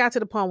so it got to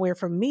the point where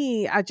for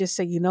me, I just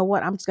said, you know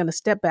what? I'm just going to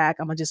step back.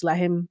 I'm going to just let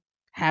him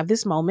have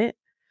this moment.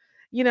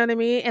 You know what I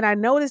mean? And I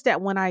noticed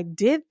that when I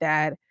did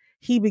that,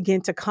 he began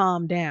to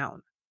calm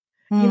down.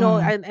 You know,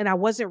 and I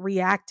wasn't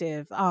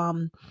reactive.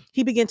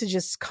 He began to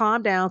just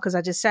calm down because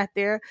I just sat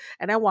there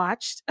and I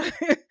watched,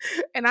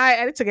 and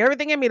it took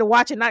everything in me to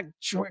watch and not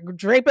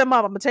drape him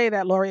up. I'm gonna tell you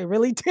that, Lori, it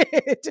really did.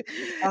 It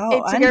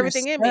took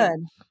everything in me.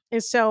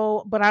 And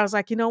so, but I was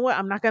like, you know what?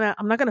 I'm not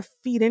gonna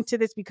feed into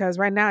this because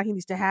right now he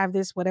needs to have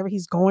this, whatever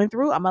he's going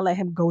through. I'm gonna let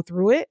him go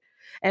through it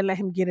and let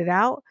him get it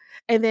out.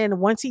 And then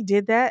once he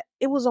did that,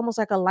 it was almost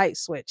like a light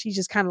switch. He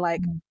just kind of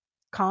like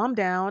calmed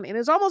down, and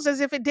it's almost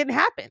as if it didn't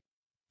happen.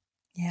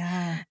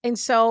 Yeah. And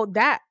so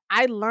that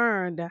I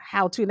learned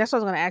how to, and that's what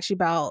I was going to ask you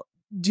about.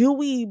 Do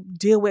we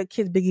deal with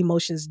kids' big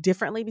emotions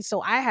differently?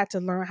 So I had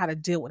to learn how to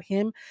deal with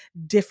him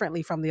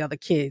differently from the other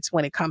kids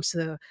when it comes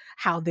to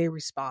how they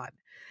respond.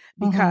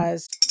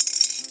 Because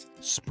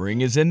spring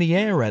is in the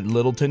air at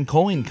Littleton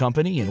Coin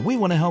Company, and we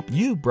want to help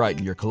you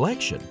brighten your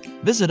collection.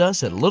 Visit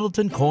us at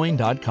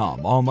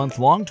littletoncoin.com all month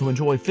long to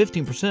enjoy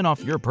 15%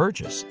 off your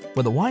purchase.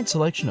 With a wide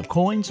selection of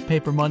coins,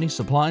 paper money,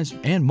 supplies,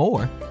 and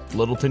more,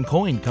 Littleton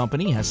Coin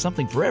Company has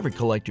something for every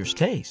collector's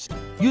taste.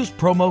 Use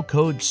promo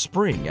code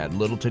SPRING at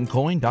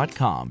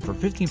littletoncoin.com for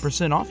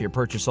 15% off your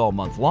purchase all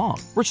month long.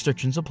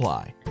 Restrictions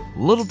apply.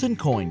 Littleton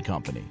Coin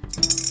Company.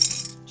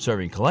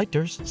 Serving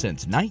collectors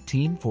since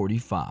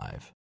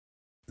 1945.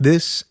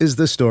 This is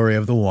the story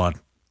of the one.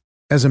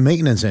 As a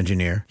maintenance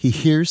engineer, he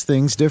hears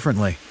things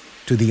differently.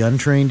 To the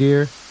untrained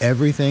ear,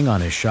 everything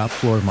on his shop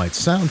floor might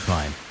sound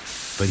fine,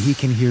 but he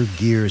can hear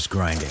gears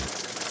grinding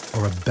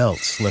or a belt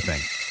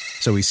slipping.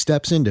 So he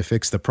steps in to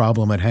fix the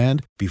problem at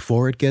hand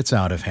before it gets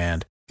out of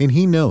hand. And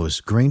he knows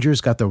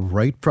Grainger's got the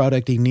right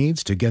product he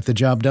needs to get the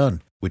job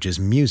done, which is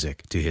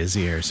music to his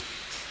ears.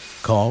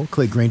 Call,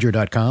 click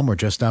Grainger.com, or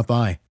just stop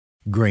by.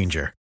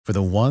 Grainger, for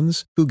the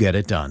ones who get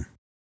it done.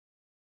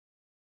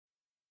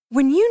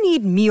 When you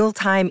need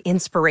mealtime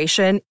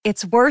inspiration,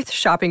 it's worth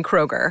shopping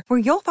Kroger, where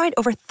you'll find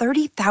over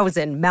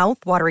 30,000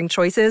 mouth-watering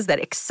choices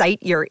that excite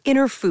your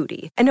inner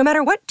foodie. And no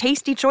matter what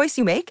tasty choice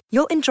you make,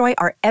 you'll enjoy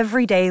our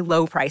everyday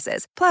low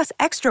prices, plus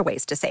extra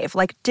ways to save,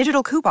 like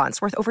digital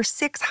coupons worth over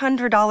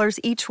 $600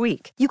 each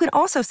week. You can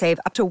also save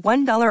up to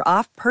 $1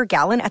 off per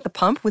gallon at the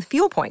pump with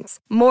fuel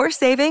points. More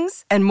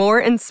savings and more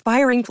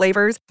inspiring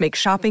flavors make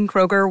shopping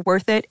Kroger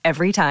worth it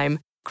every time.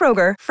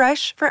 Kroger,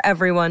 fresh for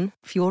everyone.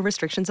 Fuel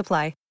restrictions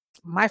apply.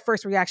 My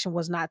first reaction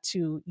was not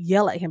to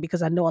yell at him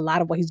because I know a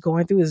lot of what he's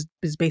going through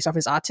is based off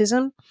his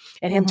autism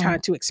and him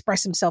trying to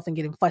express himself and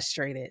getting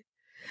frustrated.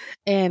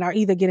 And are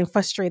either getting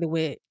frustrated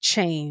with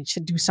change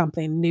to do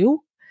something new.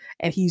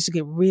 And he used to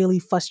get really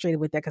frustrated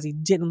with that because he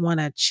didn't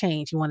want to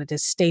change. He wanted to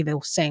stay the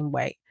same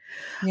way.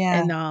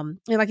 Yeah. And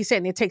like you said,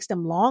 and it takes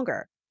them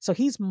longer. So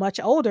he's much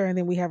older. And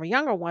then we have a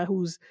younger one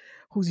who's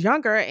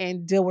younger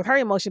and deal with her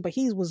emotion, but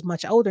he was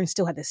much older and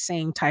still had the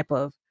same type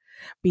of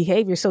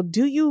behavior. So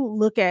do you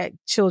look at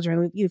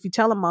children, if you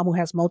tell a mom who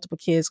has multiple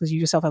kids, because you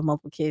yourself have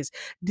multiple kids,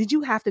 did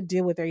you have to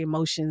deal with their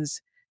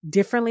emotions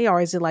differently? Or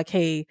is it like,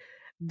 hey,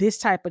 this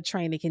type of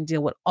training can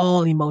deal with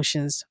all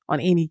emotions on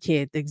any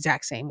kid the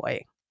exact same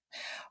way?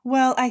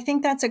 Well, I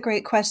think that's a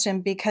great question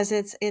because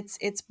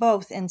it's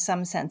both in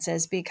some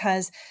senses,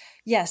 because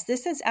yes,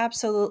 this is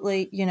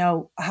absolutely,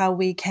 how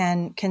we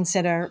can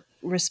consider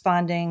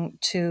responding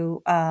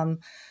to,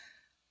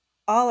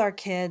 all our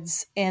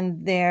kids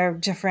in their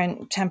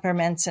different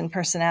temperaments and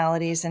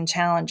personalities and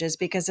challenges,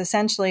 because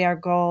essentially our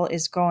goal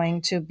is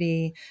going to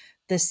be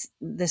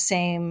the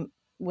same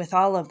with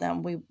all of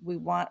them. We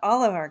want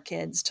all of our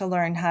kids to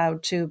learn how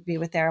to be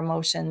with their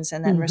emotions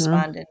and then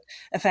respond in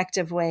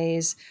effective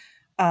ways,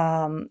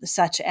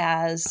 such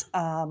as,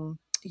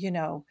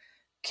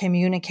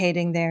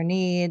 communicating their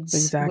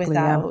needs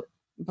without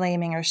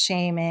blaming or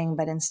shaming,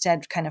 but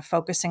instead kind of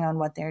focusing on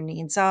what their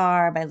needs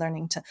are by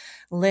learning to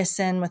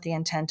listen with the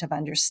intent of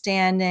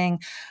understanding,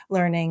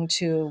 learning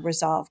to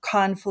resolve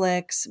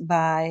conflicts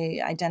by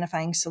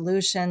identifying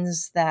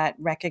solutions that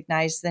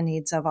recognize the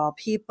needs of all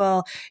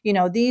people.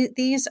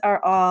 These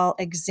are all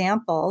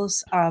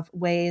examples of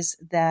ways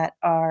that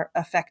are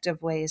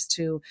effective ways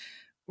to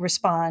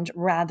respond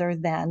rather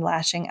than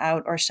lashing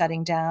out or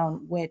shutting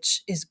down,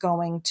 which is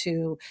going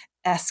to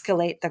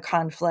escalate the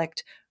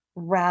conflict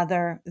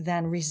rather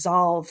than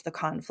resolve the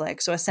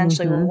conflict. So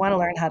essentially, we want to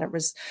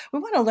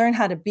learn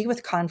how to be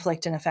with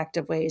conflict in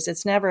effective ways.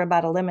 It's never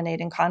about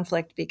eliminating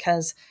conflict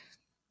because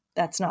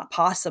that's not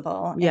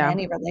possible in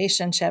any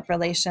relationship.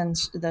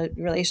 The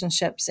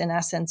relationships in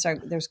essence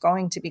there's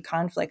going to be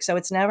conflict. So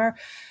it's never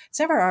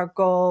our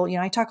goal.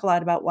 I talk a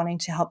lot about wanting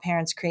to help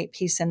parents create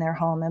peace in their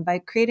home. And by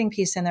creating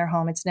peace in their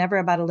home, it's never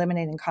about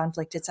eliminating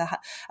conflict. It's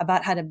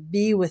about how to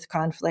be with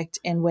conflict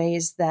in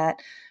ways that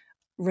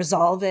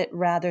resolve it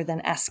rather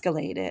than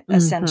escalate it,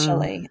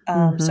 essentially.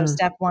 So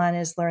step one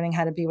is learning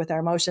how to be with our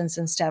emotions,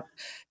 and step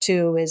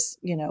two is,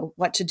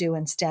 what to do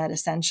instead,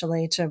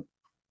 essentially,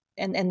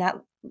 and that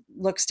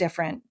looks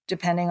different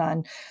depending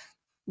on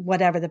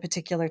whatever the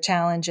particular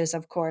challenge is,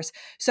 of course.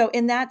 So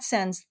in that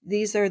sense,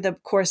 these are the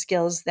core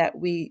skills that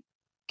we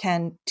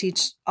can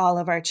teach all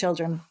of our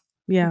children.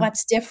 Yeah.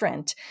 What's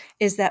different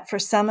is that for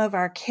some of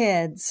our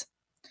kids,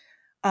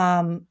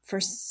 they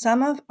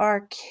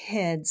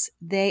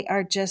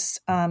are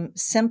just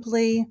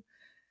simply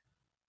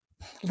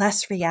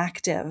less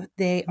reactive.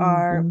 They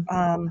are,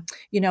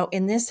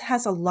 and this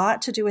has a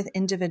lot to do with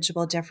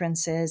individual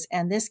differences.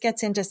 And this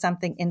gets into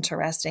something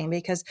interesting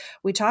because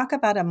we talk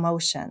about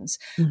emotions,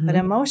 but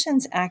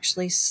emotions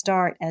actually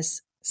start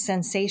as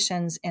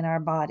sensations in our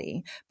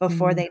body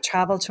before they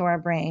travel to our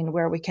brain,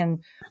 where we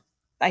can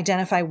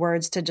identify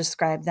words to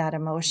describe that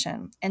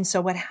emotion. And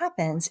so what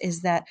happens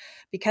is that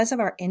because of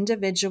our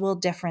individual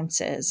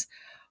differences,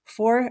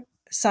 for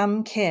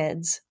some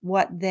kids,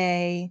 what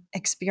they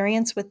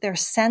experience with their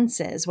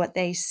senses, what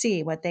they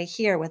see, what they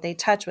hear, what they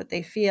touch, what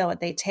they feel, what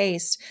they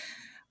taste,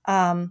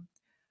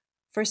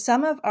 for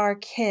some of our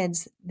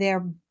kids,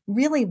 they're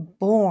really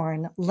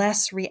born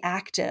less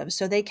reactive.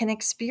 So they can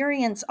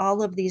experience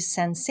all of these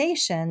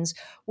sensations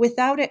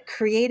without it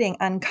creating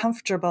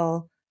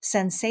uncomfortable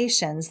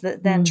sensations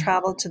that then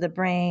travel to the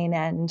brain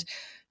and,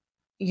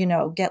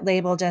 get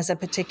labeled as a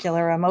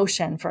particular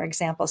emotion, for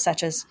example,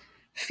 such as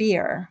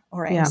fear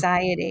or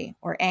anxiety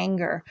or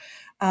anger.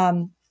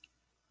 And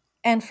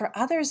for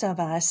others of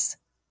us,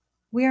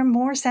 we're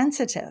more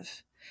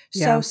sensitive.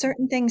 So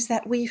certain things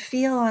that we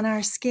feel on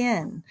our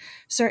skin,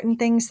 certain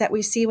things that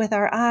we see with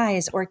our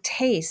eyes or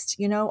taste,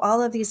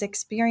 all of these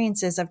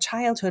experiences of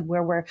childhood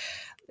where we're,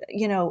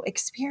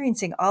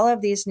 experiencing all of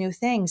these new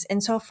things.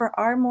 And so for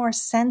our more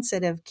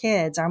sensitive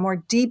kids, our more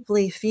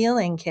deeply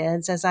feeling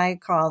kids, as I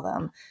call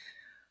them,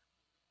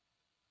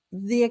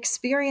 the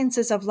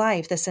experiences of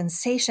life, the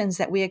sensations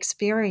that we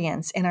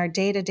experience in our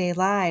day-to-day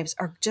lives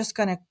are just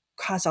going to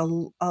cause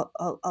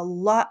a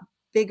lot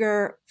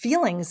bigger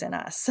feelings in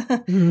us.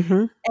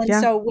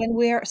 So when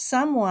we're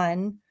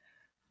someone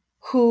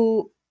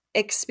who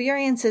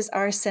experiences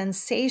our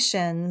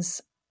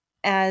sensations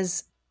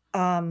as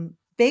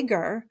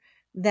bigger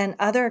than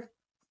other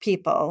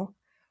people,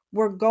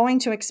 we're going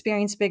to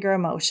experience bigger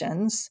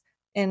emotions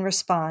in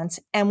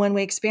response. And when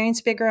we experience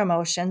bigger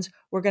emotions,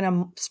 we're going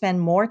to spend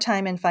more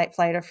time in fight,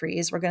 flight, or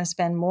freeze. We're going to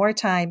spend more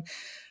time,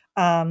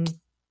 lashing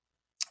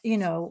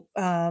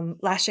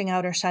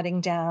out or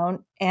shutting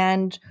down.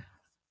 And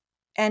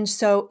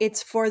so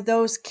it's for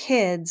those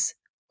kids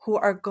who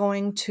are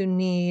going to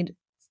need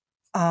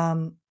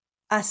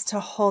us to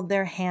hold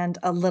their hand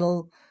a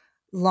little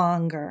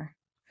longer.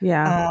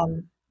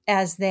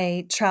 As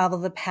they travel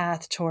the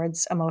path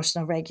towards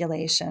emotional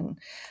regulation.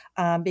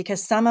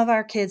 Because some of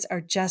our kids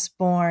are just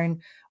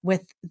born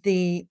with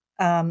the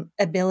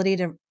ability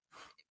to,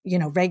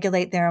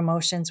 regulate their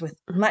emotions with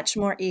much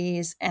more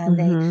ease, and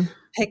they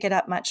pick it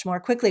up much more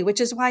quickly,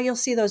 which is why you'll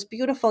see those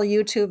beautiful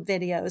YouTube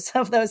videos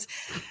of those,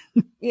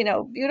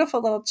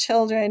 beautiful little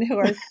children who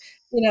are,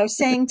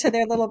 saying to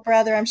their little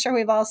brother, I'm sure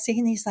we've all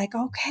seen these, like,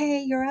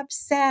 okay, you're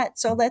upset,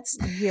 so let's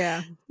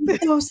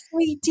take those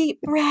 3 deep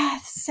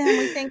breaths. And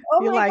we think,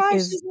 oh my gosh,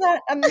 isn't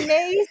that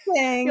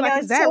amazing? You're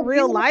like, is that so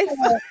real life?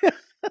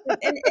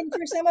 and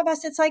for some of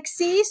us, it's like,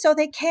 see, so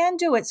they can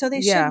do it, so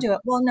they should do it.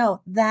 Well,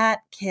 no,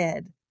 that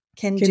kid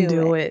can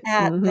do it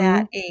at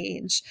that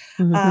age.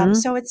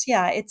 So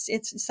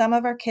it's some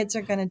of our kids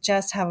are going to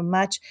just have a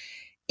much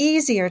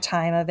easier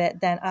time of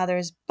it than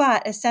others.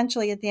 But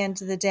essentially, at the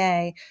end of the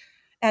day,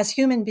 as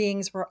human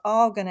beings, we're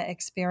all going to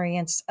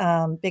experience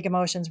big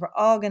emotions. We're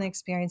all going to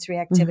experience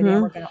reactivity,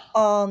 and we're going to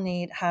all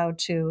need how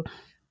to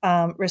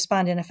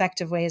respond in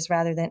effective ways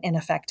rather than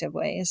ineffective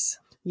ways.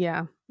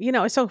 Yeah.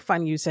 It's so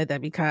funny you said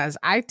that, because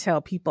I tell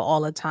people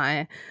all the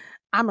time,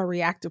 I'm a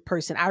reactive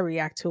person. I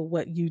react to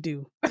what you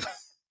do.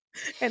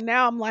 And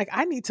now I'm like,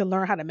 I need to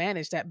learn how to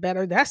manage that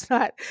better. That's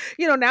not,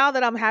 now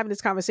that I'm having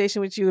this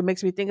conversation with you, it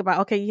makes me think about,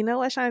 okay, you know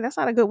what, Shani, that's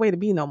not a good way to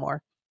be no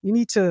more. You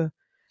need to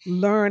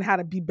learn how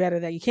to be better.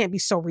 That you can't be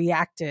so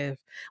reactive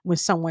when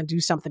someone do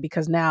something,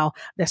 because now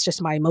that's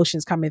just my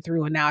emotions coming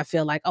through. And now I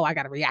feel like, oh, I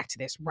got to react to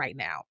this right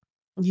now.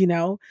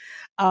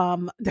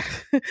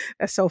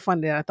 That's so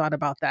funny that I thought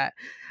about that.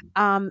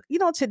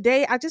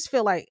 Today, I just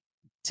feel like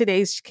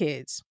today's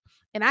kids,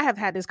 and I have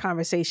had this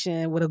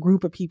conversation with a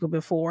group of people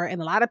before,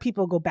 and a lot of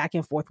people go back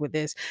and forth with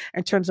this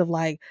in terms of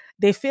like,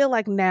 they feel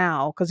like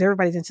now, because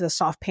everybody's into the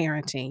soft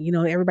parenting,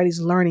 everybody's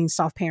learning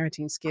soft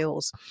parenting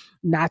skills,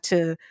 not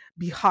to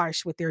be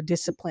harsh with their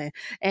discipline.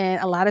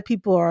 And a lot of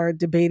people are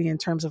debating in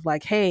terms of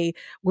like, hey,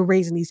 we're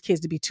raising these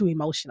kids to be too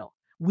emotional.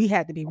 We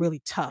had to be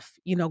really tough,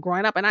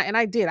 growing up. And I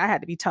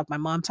had to be tough. My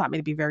mom taught me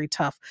to be very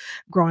tough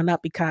growing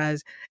up,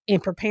 because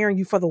in preparing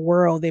you for the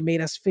world, they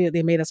made us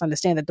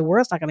understand that the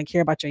world's not going to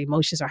care about your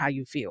emotions or how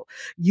you feel.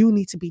 You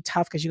need to be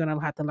tough because you're going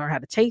to have to learn how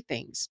to take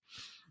things.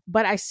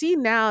 But I see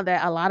now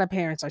that a lot of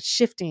parents are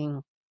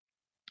shifting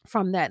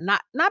from that,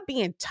 not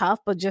being tough,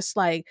 but just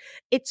like,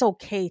 it's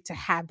okay to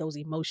have those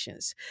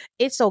emotions.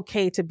 It's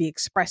okay to be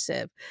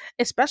expressive,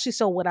 especially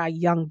so with our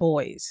young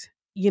boys.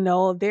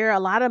 There are a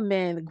lot of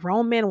men,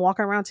 grown men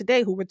walking around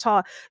today who were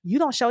taught, you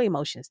don't show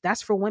emotions.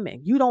 That's for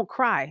women. You don't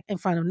cry in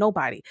front of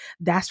nobody.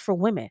 That's for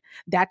women.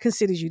 That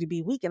considers you to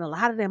be weak. And a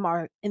lot of them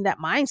are in that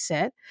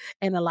mindset.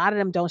 And a lot of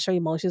them don't show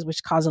emotions,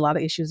 which cause a lot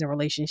of issues in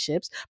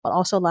relationships. But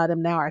also a lot of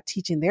them now are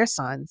teaching their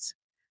sons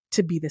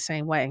to be the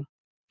same way.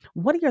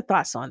 What are your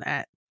thoughts on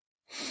that?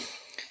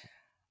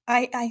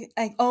 I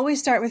always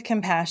start with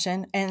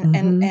compassion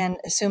and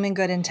assuming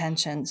good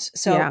intentions.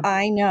 So Yeah.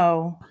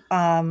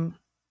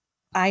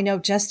 I know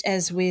just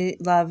as we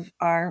love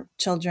our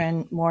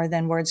children more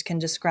than words can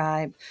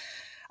describe,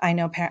 I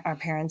know our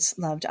parents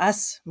loved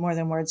us more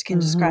than words can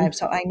describe.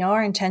 So I know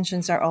our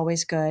intentions are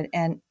always good.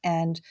 And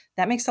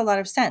that makes a lot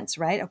of sense,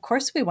 right? Of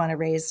course, we want to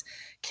raise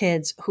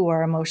kids who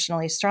are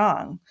emotionally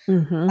strong.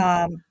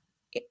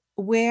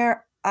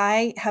 Where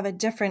I have a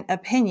different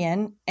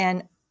opinion,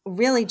 and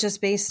really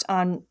just based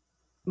on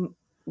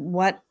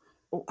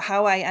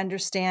how I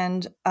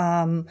understand,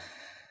 how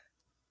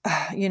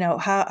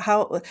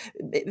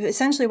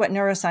essentially what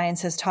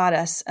neuroscience has taught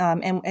us,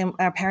 and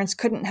our parents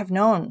couldn't have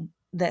known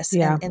this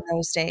in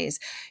those days,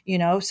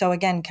 so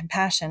again,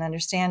 compassion,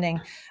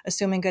 understanding,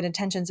 assuming good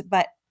intentions.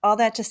 But all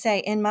that to say,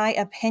 in my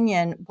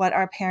opinion, what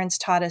our parents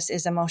taught us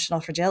is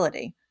emotional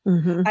fragility.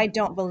 I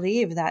don't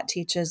believe that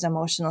teaches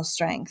emotional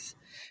strength.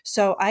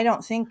 So I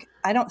don't think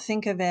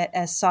of it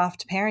as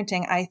soft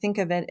parenting. I think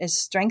of it as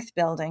strength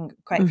building,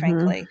 quite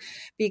frankly,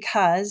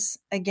 because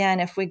again,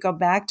 if we go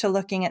back to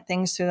looking at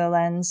things through the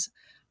lens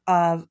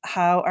of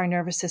how our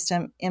nervous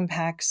system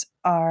impacts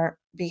our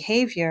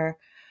behavior,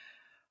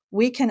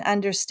 we can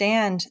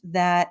understand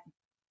that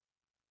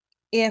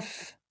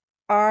if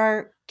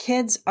our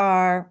kids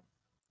have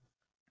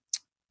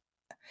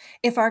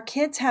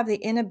the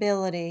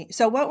inability,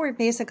 so what we're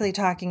basically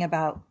talking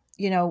about,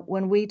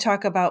 when we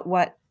talk about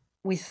what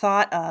we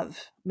thought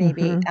of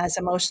maybe as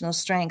emotional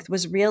strength,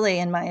 was really,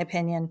 in my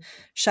opinion,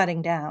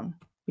 shutting down.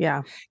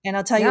 Yeah. And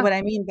I'll tell you what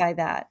I mean by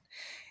that.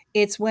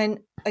 It's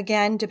when,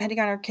 again, depending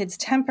on our kids'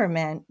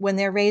 temperament, when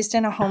they're raised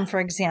in a home, for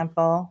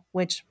example,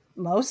 which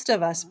most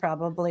of us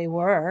probably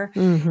were,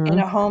 in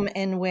a home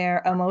in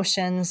where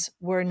emotions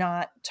were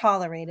not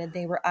tolerated.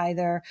 They were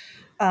either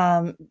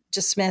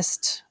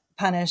dismissed,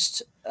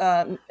 punished,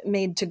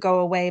 made to go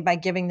away by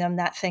giving them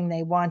that thing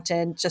they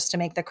wanted just to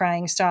make the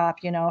crying stop,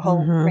 a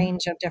whole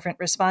range of different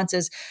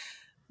responses.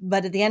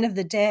 But at the end of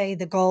the day,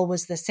 the goal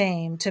was the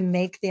same, to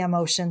make the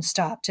emotion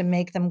stop, to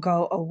make them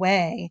go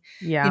away.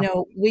 Yeah.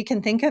 We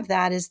can think of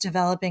that as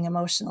developing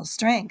emotional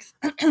strength.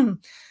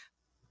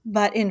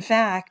 But in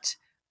fact,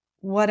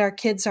 what our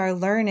kids are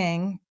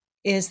learning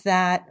is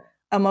that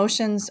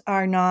emotions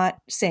are not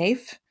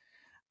safe.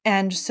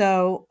 And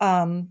so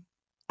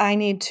I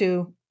need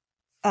to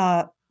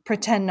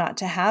pretend not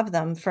to have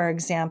them, for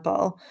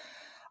example.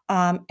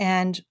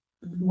 And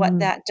what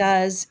that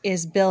does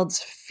is builds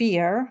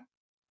fear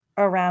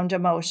around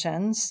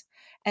emotions.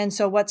 And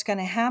so what's going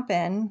to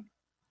happen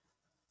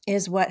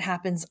is what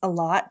happens a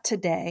lot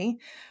today,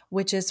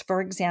 which is,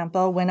 for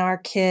example, when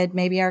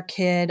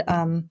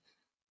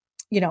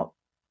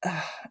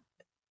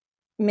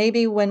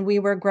maybe when we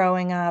were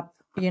growing up,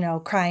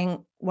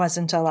 crying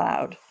wasn't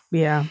allowed.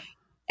 Yeah.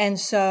 And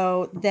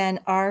so then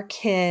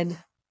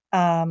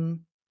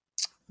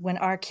when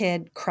our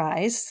kid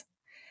cries,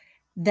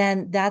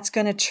 then that's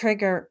going to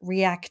trigger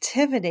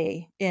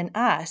reactivity in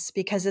us,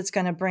 because it's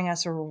going to bring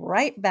us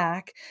right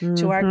back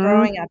to our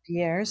growing up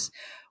years,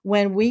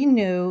 when we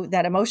knew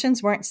that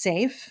emotions weren't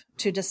safe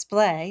to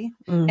display.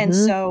 And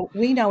so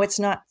we know it's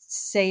not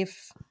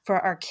safe for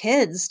our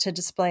kids to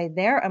display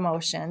their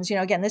emotions.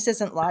 Again, this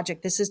isn't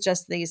logic. This is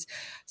just these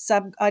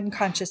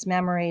unconscious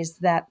memories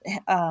that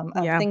of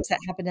things that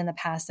happened in the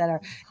past that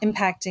are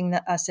impacting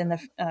us in the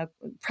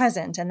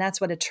present. And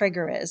that's what a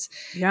trigger is.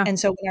 Yeah. And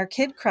so when our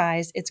kid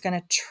cries, it's going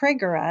to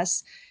trigger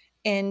us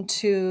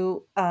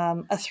into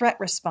a threat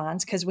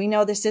response, because we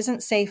know this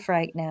isn't safe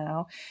right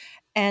now.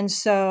 And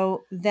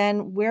so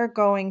then we're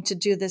going to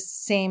do the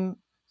same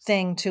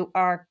thing to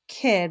our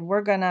kid.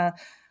 We're going to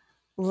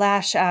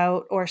lash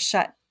out or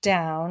shut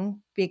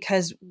down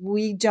because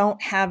we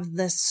don't have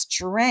the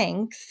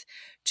strength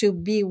to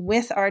be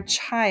with our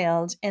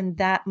child in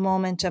that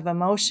moment of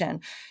emotion.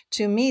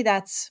 To me,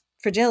 that's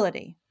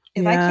fragility.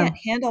 If I can't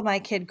handle my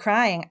kid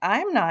crying,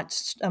 I'm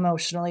not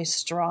emotionally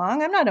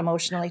strong. I'm not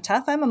emotionally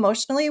tough. I'm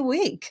emotionally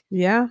weak.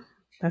 Yeah,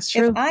 that's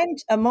true. If I'm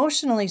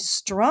emotionally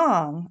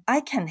strong, I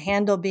can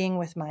handle being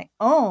with my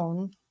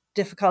own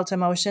difficult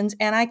emotions,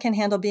 and I can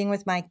handle being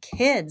with my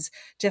kids'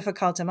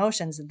 difficult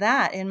emotions.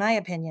 That, in my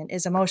opinion,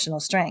 is emotional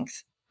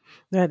strength.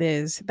 That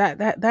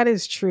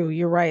is true.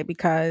 You're right,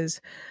 because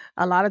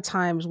a lot of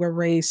times we're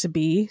raised to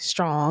be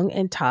strong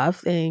and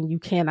tough, and you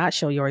cannot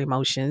show your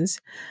emotions.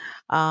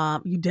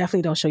 You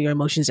definitely don't show your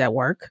emotions at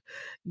work.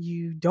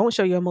 You don't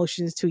show your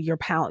emotions to your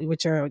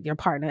with your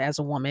partner as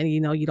a woman.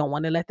 You know, you don't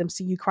want to let them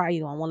see you cry.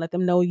 You don't want to let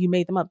them know you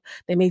made them up.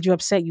 They made you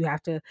upset. You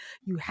have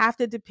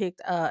to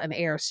depict an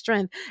air of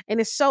strength. And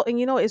it's so, and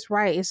you know, it's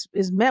right.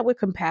 It's met with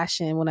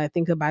compassion when I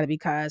think about it,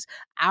 because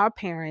our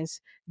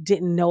parents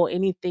didn't know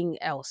anything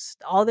else.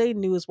 All they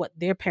knew is what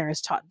their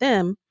parents taught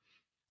them.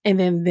 And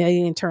then they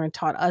in turn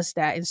taught us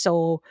that. And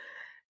so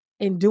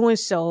in doing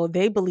so,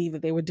 they believed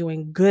that they were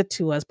doing good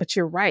to us. But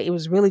you're right. It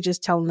was really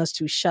just telling us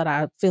to shut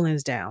our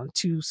feelings down,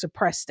 to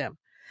suppress them,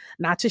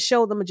 not to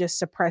show them, or just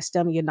suppress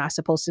them. You're not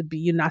supposed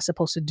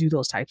to do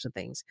those types of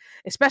things,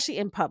 especially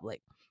in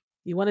public.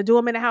 You want to do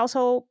them in a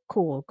household?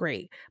 Cool,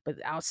 great. But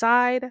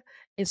outside,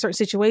 in certain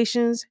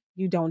situations,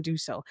 you don't do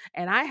so.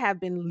 And I have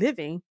been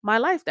living my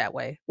life that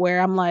way,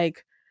 where I'm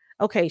like,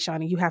 okay,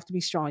 Shawnee, you have to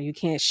be strong. You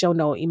can't show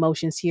no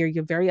emotions here.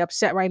 You're very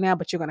upset right now,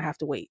 but you're going to have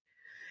to wait.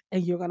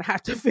 And you're going to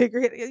have to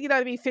figure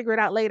it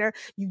out later.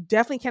 You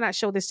definitely cannot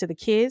show this to the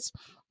kids.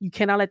 You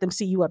cannot let them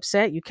see you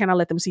upset. You cannot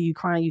let them see you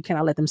crying. You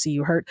cannot let them see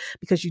you hurt,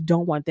 because you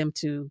don't want them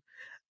to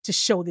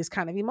show this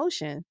kind of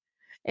emotion.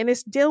 And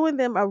it's doing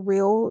them a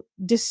real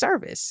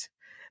disservice,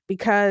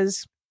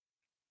 because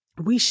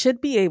we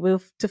should be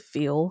able to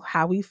feel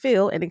how we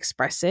feel and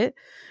express it,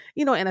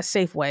 in a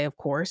safe way, of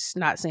course.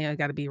 Not saying I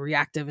got to be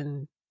reactive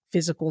and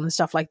physical and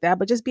stuff like that,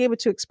 but just be able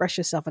to express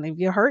yourself. And if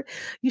you're hurt,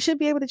 you should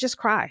be able to just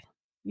cry.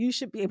 You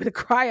should be able to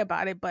cry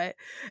about it, but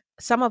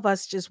some of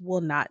us just will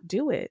not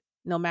do it,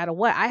 no matter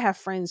what. I have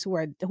friends who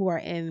are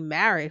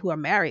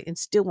married and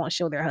still won't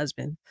show their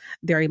husband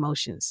their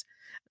emotions,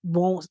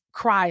 won't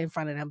cry in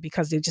front of them,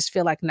 because they just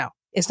feel like, no,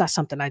 it's not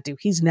something I do.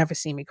 He's never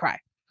seen me cry.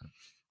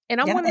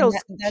 And I'm one of those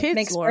that kids,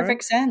 makes Laura.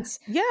 perfect sense.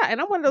 Yeah,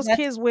 and I'm one of those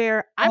kids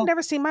where I've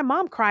never seen my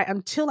mom cry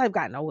until I've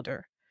gotten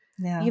older.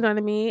 Yeah. You know what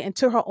I mean?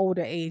 Until her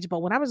older age. But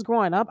when I was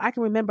growing up, I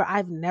can remember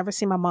I've never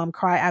seen my mom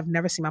cry. I've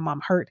never seen my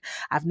mom hurt.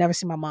 I've never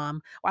seen my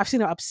mom, well, I've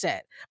seen her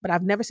upset, but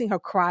I've never seen her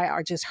cry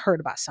or just hurt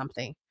about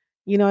something.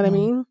 You know what I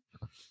mean?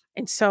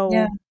 And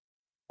so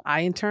I,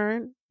 in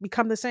turn,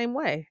 become the same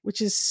way,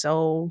 which is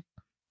so,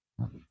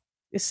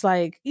 it's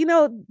like,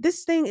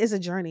 this thing is a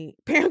journey.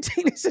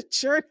 Parenting is a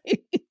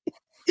journey.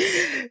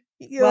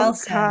 Well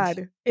said.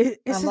 God,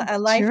 it's a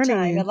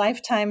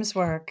lifetime's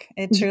work.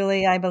 It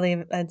truly, I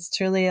believe it's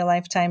truly a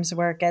lifetime's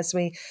work as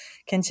we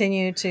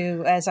continue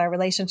to, as our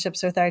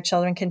relationships with our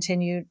children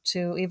continue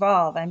to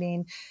evolve. I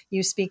mean,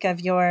 you speak of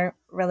your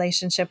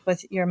relationship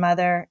with your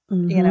mother,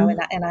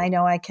 and I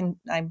know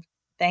I'm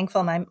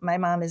thankful. My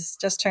mom has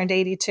just turned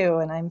 82,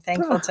 and I'm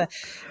thankful to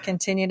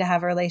continue to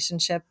have a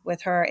relationship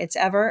with her. It's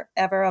ever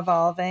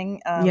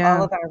evolving.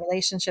 All of our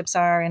relationships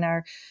are, and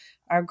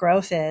our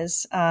growth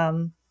is.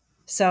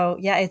 So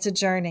yeah, it's a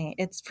journey.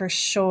 It's for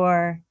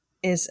sure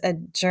is a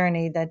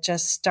journey that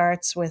just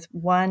starts with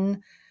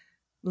one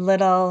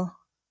little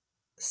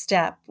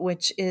step,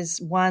 which is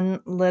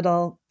one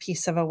little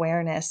piece of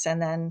awareness.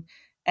 And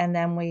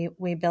then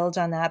we build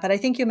on that. But I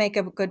think you make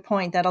a good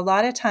point that a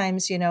lot of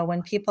times,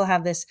 when people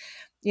have this,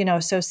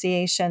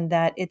 association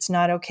that it's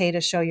not okay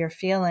to show your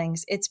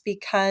feelings, it's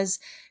because,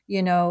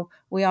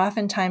 we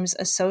oftentimes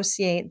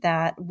associate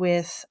that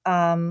with,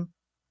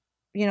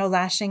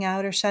 lashing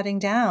out or shutting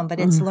down, but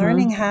it's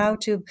learning how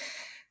to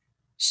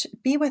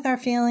be with our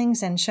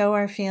feelings and show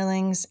our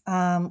feelings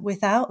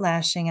without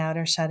lashing out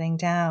or shutting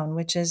down,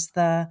 which is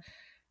the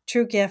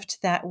true gift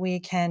that we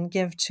can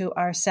give to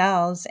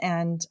ourselves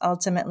and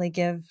ultimately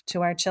give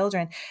to our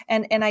children.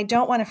 And I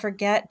don't want to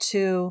forget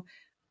to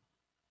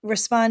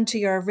respond to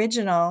your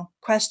original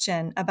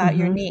question about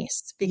your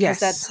niece, because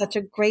that's such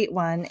a great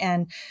one.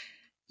 And,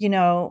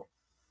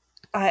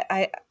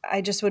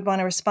 I just would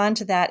want to respond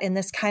to that. And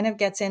this kind of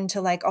gets into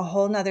like a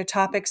whole nother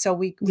topic. So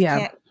we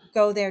can't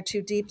go there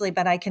too deeply,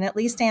 but I can at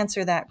least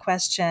answer that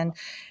question.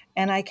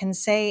 And I can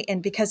say,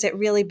 and because it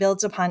really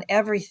builds upon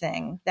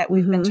everything that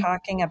we've been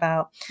talking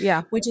about,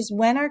 which is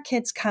when our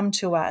kids come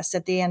to us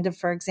at the end of,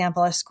 for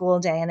example, a school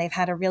day, and they've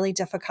had a really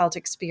difficult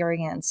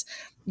experience,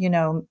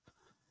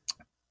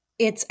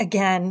 it's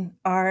again,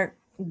 our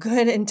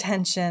good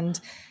intentioned,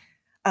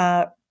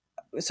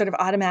 sort of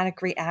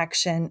automatic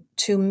reaction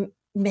to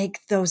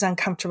make those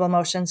uncomfortable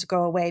emotions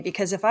go away.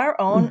 Because if our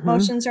own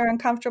emotions are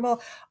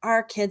uncomfortable,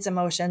 our kids'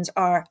 emotions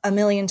are a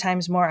million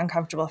times more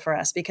uncomfortable for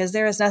us, because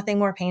there is nothing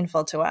more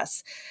painful to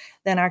us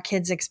than our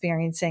kids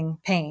experiencing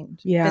pain,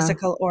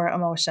 physical or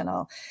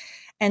emotional.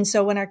 And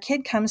so when our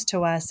kid comes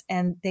to us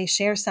and they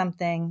share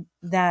something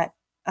that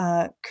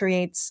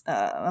creates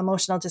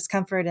emotional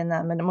discomfort in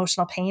them and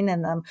emotional pain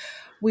in them,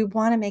 we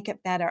want to make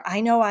it better.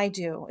 I know I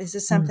do. Is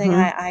this something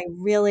I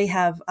really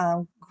have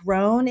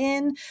grown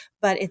in,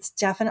 but it's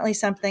definitely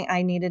something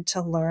I needed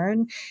to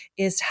learn,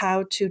 is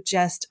how to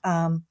just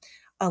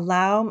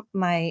allow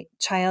my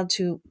child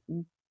to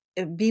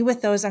be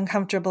with those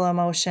uncomfortable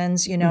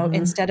emotions,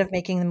 instead of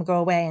making them go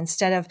away,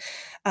 instead of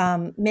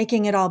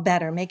making it all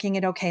better, making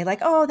it okay. Like,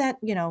 oh, that,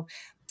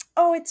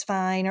 oh, it's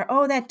fine, or,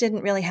 oh, that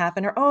didn't really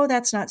happen, or, oh,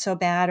 that's not so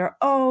bad, or,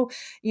 oh,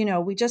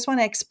 we just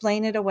want to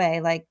explain it away.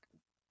 Like,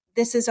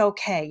 this is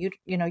okay.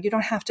 You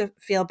don't have to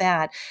feel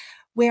bad.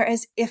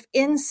 Whereas if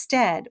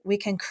instead we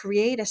can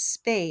create a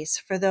space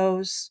for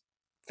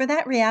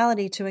that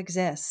reality to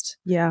exist,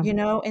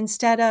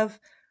 instead of,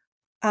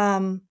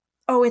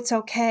 oh, it's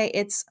okay.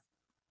 It's,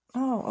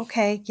 oh,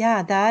 okay.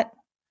 Yeah, that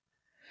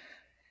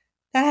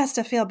has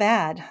to feel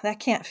bad. That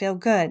can't feel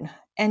good.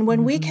 And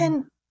when we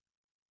can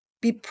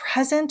be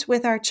present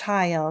with our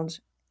child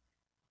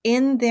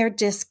in their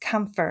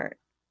discomfort,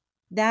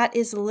 that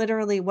is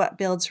literally what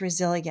builds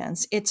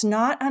resilience. It's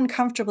not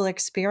uncomfortable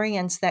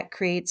experience that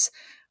creates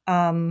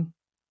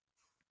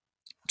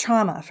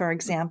trauma, for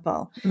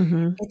example.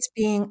 It's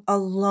being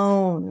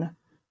alone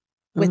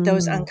with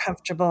those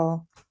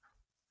uncomfortable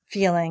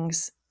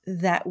feelings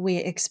that we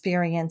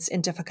experience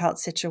in difficult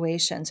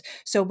situations.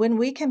 So when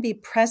we can be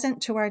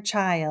present to our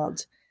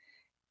child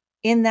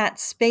in that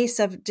space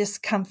of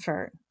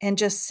discomfort and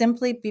just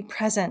simply be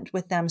present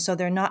with them so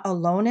they're not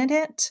alone in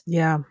it,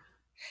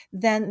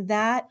 then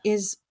that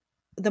is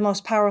the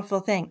most powerful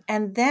thing.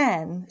 And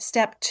then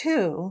step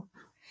 2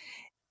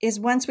 is,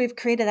 once we've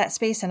created that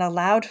space and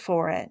allowed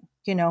for it,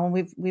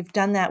 we've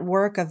done that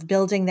work of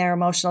building their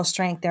emotional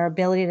strength, their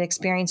ability to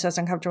experience those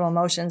uncomfortable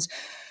emotions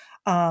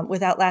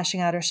without lashing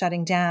out or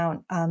shutting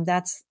down.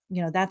 That's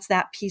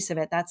that piece of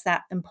it. That's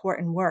that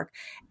important work.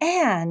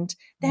 And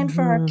then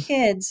for our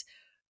kids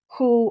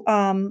who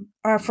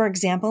are, for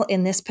example,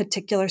 in this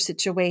particular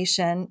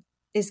situation,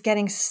 is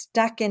getting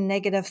stuck in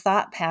negative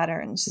thought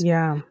patterns.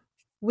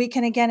 We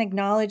can again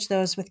acknowledge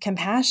those with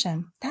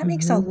compassion. That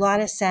makes a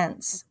lot of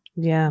sense.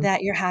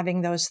 That you're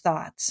having those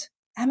thoughts.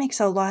 That makes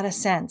a lot of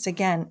sense.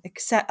 Again,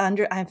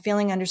 I'm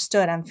feeling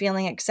understood. I'm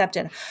feeling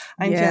accepted.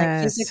 I'm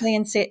feeling physically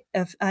and safe.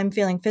 I'm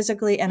feeling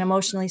physically and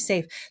emotionally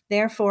safe.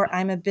 Therefore,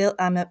 have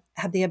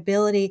the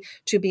ability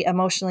to be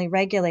emotionally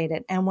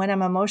regulated. And when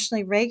I'm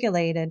emotionally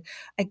regulated,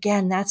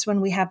 again, that's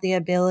when we have the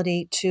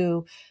ability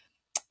to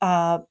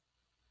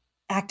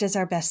act as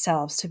our best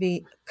selves, to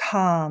be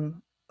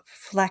calm,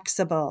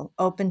 flexible,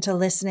 open to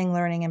listening,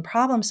 learning, and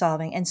problem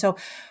solving. And so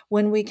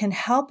when we can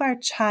help our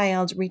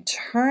child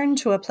return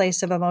to a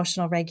place of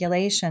emotional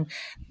regulation,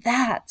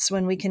 that's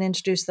when we can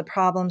introduce the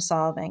problem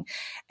solving.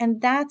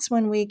 And that's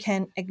when we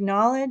can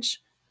acknowledge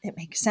it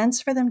makes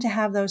sense for them to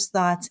have those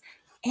thoughts.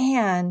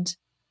 And,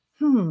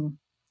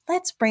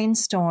 let's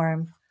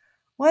brainstorm.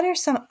 What are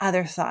some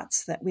other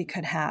thoughts that we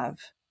could have?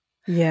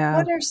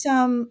 What are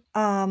some,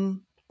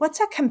 what's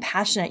a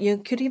compassionate? You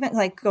could even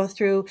go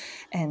through,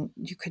 and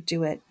you could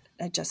do it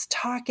just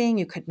talking.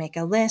 You could make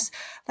a list.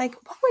 What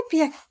would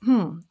be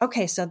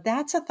okay, so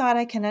that's a thought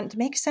it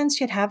makes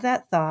sense you'd have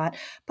that thought,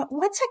 but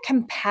what's a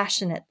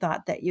compassionate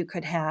thought that you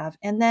could have?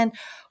 And then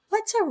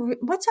what's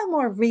a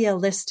more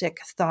realistic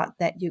thought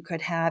that you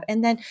could have?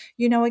 And then,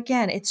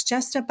 again, it's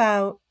just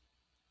about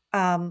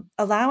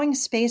allowing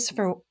space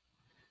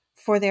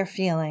for their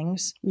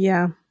feelings.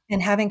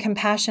 And having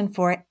compassion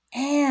for it.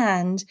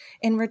 And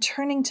in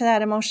returning to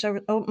that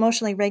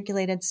emotionally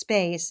regulated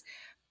space,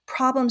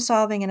 problem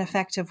solving in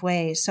effective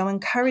ways. So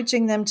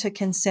encouraging them to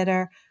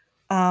consider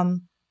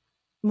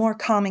more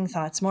calming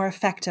thoughts, more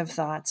effective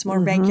thoughts, more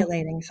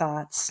regulating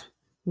thoughts.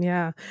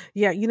 Yeah.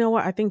 You know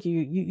what? I think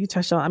you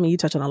touched on, you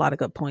touched on a lot of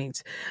good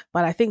points,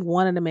 but I think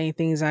one of the main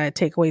things I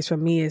take away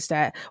from me is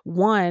that,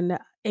 one,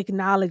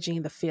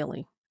 acknowledging the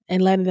feeling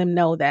and letting them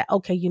know that,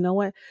 okay, you know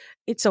what?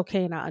 It's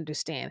okay and I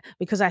understand.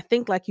 Because I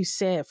think, like you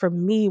said, for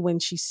me, when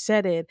she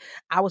said it,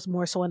 I was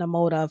more so in a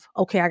mode of,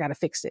 okay, I got to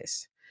fix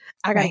this.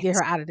 I got to get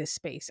her out of this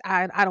space.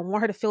 I don't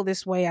want her to feel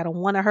this way. I don't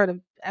want her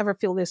to ever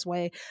feel this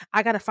way.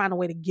 I got to find a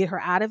way to get her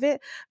out of it,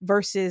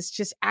 versus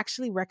just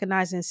actually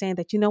recognizing and saying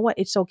that, you know what,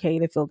 it's okay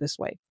to feel this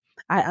way.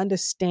 I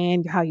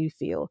understand how you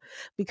feel,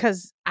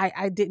 because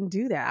I didn't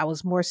do that. I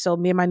was more so,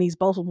 me and my niece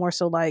both were more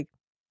so like,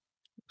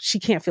 she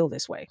can't feel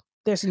this way.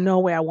 There's no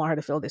way I want her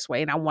to feel this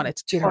way. And I wanted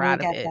to get her out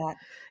of it. That.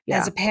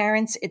 As a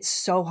parent, it's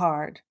so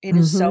hard. It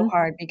is so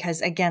hard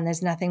because, again,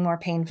 there's nothing more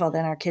painful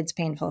than our kids'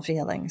 painful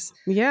feelings.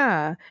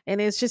 Yeah. And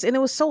it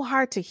was so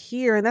hard to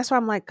hear. And that's why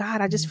I'm like, God,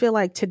 I just feel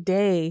like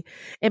today,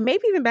 and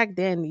maybe even back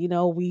then,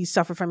 we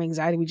suffer from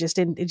anxiety.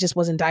 It just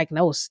wasn't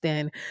diagnosed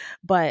then.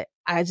 But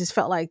I just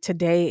felt like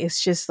today,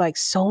 it's just like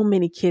so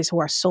many kids who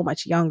are so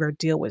much younger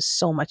deal with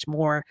so much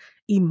more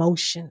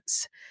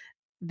emotions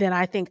than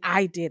I think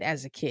I did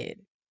as a kid.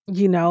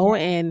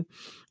 And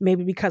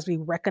maybe because we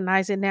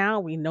recognize it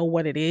now, we know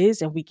what it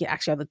is, and we can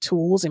actually have the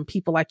tools and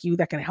people like you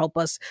that can help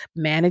us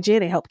manage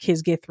it and help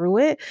kids get through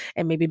it.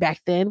 And maybe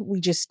back then we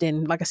just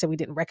didn't, like I said, we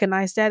didn't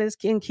recognize that as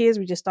kids.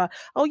 We just thought,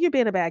 oh, you're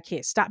being a bad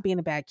kid. Stop being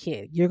a bad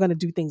kid. You're going to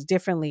do things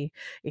differently.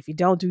 If you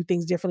don't do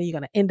things differently, you're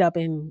going to end up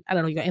in,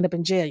 you're going to end up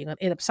in jail. You're going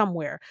to end up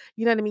somewhere.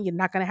 You know what I mean? You're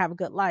not going to have a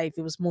good life.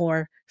 It was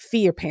more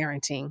fear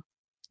parenting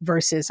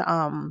versus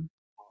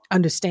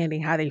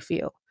understanding how they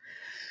feel.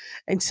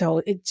 And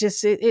so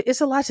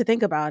it's a lot to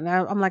think about. And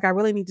I'm like, I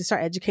really need to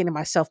start educating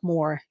myself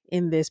more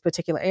in this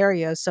particular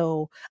area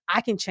so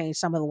I can change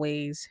some of the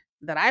ways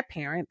that I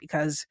parent,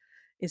 because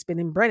it's been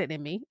inbred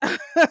in me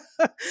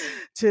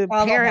to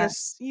parent,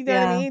 what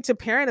I mean? To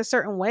parent a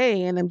certain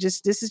way. And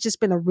this has just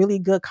been a really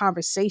good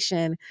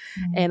conversation.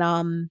 And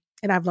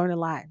I've learned a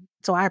lot.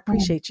 So I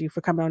appreciate you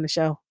for coming on the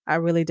show. I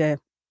really did.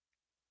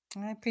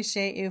 I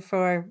appreciate you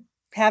for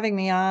having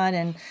me on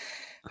and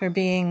for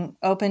being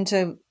open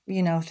to,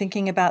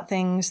 thinking about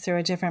things through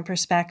a different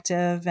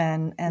perspective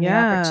and the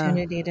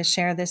opportunity to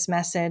share this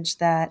message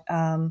that,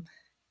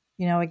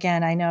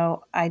 again, I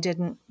know I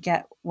didn't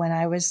get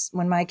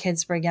when my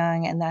kids were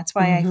young. And that's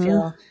why I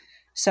feel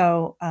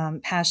so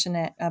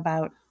passionate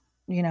about,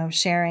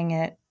 sharing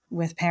it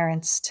with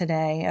parents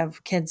today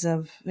of kids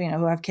who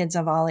have kids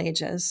of all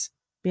ages.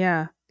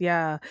 Yeah.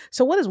 Yeah.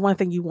 So what is one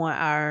thing you want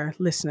our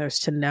listeners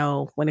to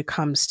know when it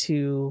comes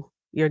to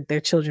their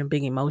children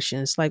being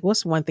emotions? Like,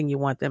 what's one thing you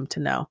want them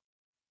to know?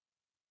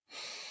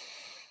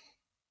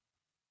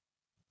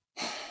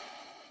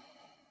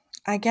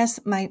 I guess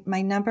my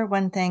number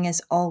one thing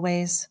is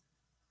always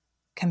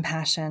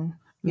compassion.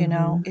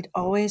 It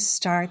always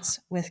starts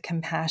with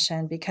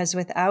compassion, because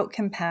without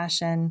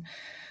compassion,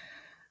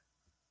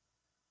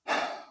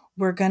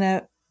 we're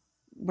gonna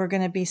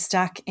be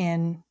stuck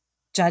in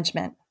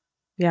judgment.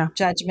 Yeah.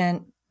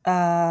 Judgment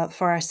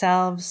for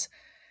ourselves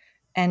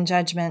and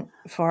judgment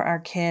for our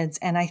kids.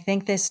 And I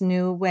think this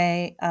new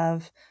way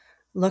of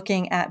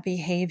looking at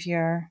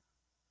behavior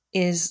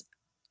is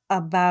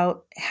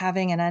about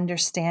having an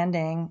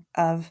understanding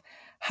of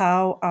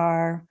how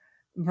our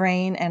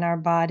brain and our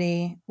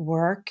body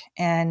work,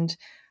 and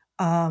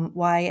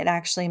why it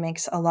actually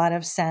makes a lot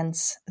of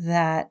sense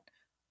that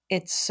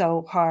it's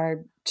so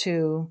hard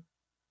to,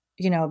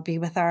 be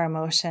with our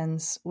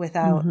emotions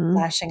without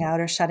lashing out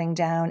or shutting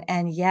down.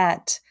 And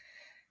yet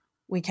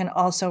we can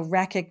also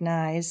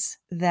recognize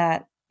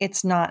that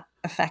it's not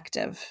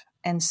effective.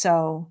 And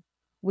so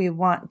we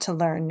want to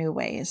learn new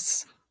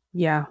ways.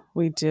 Yeah,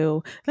 we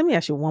do. Let me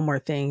ask you one more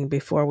thing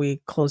before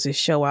we close this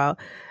show out.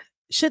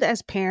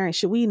 As parents,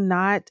 should we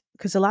not,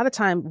 because a lot of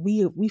time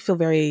we feel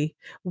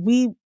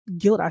we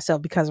guilt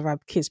ourselves because of our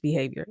kids'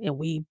 behavior, and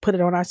we put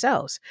it on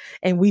ourselves,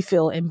 and we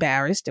feel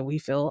embarrassed and we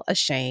feel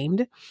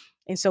ashamed.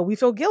 And so we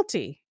feel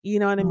guilty, you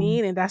know what I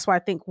mean? And that's why I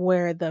think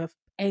where the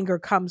anger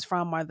comes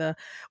from, or the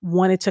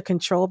wanted to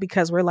control,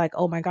 because we're like,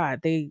 oh my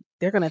God,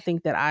 they're going to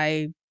think that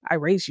I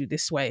raised you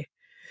this way.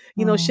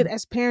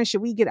 As parents,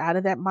 should we get out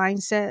of that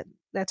mindset,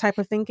 that type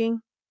of thinking?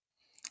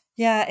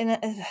 Yeah. And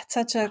it's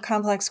such a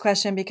complex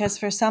question, because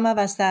for some of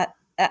us that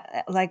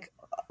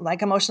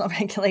like emotional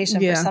regulation,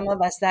 for some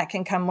of us that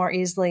can come more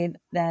easily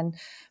than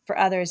for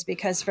others,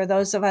 because for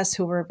those of us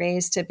who were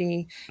raised to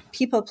be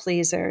people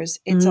pleasers,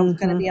 it's going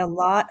to be a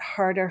lot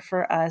harder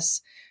for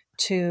us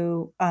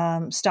to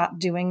stop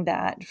doing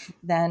that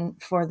than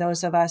for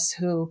those of us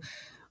who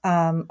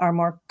are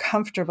more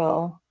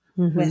comfortable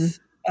with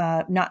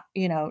not,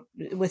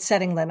 with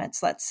setting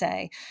limits, let's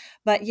say.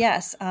 But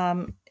yes,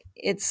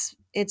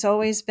 it's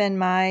always been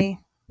my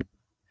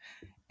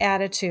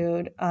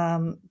attitude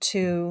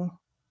to,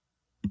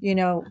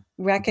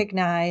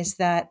 recognize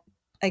that,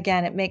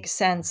 again, it makes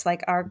sense.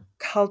 Like our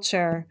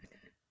culture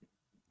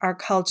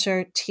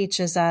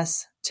teaches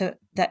us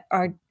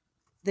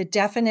the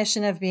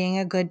definition of being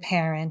a good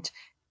parent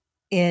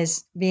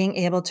is being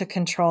able to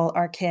control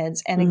our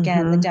kids. And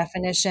again, the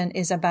definition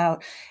is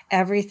about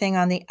everything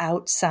on the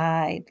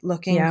outside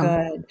looking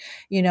good.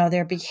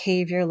 Their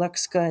behavior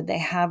looks good. They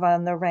have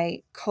on the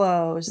right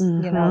clothes,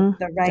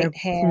 the right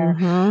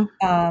hair.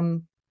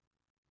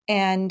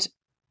 And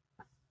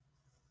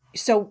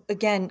so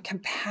again,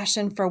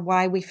 compassion for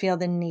why we feel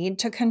the need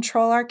to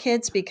control our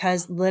kids,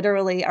 because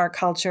literally our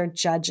culture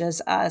judges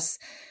us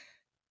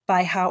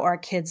by how our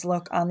kids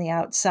look on the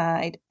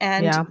outside.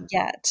 And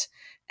yet,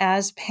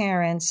 as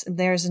parents,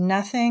 there's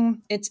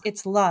nothing,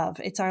 it's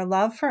love. It's our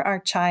love for our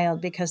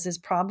child, because there's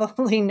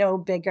probably no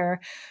bigger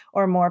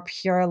or more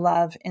pure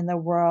love in the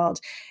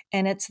world.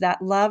 And it's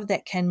that love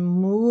that can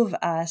move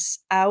us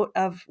out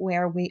of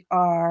where we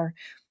are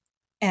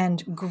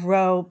and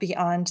grow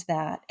beyond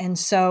that. And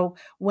so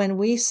when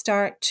we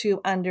start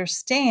to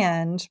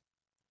understand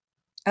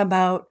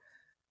about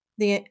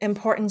the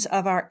importance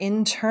of our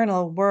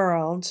internal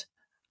world,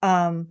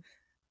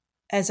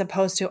 as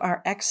opposed to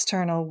our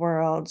external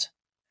world,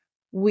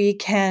 we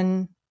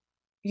can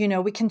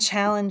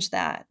challenge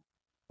that.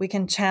 We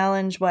can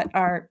challenge what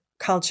our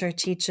culture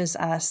teaches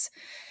us,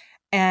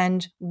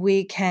 and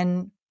we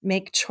can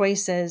make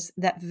choices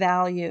that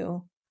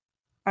value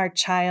our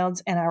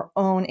child's and our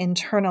own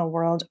internal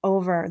world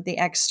over the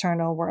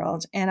external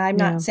world. And I'm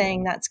not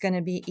saying that's going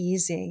to be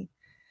easy,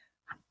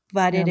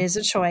 but it is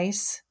a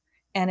choice.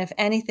 And if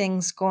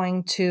anything's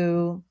going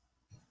to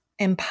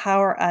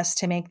empower us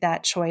to make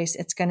that choice,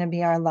 it's going to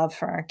be our love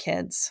for our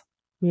kids.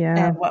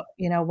 And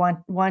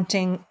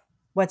wanting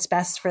what's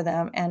best for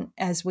them. And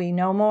as we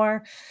know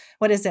more,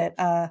 what does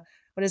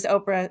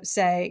Oprah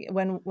say?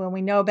 When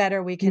we know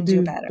better, we can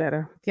do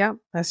better. Yeah,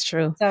 that's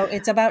true. So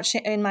it's about,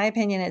 in my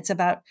opinion, it's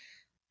about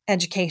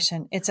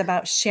education. It's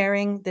about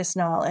sharing this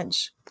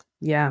knowledge.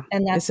 Yeah.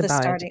 And that's the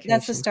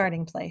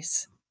starting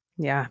place.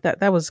 Yeah,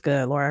 that was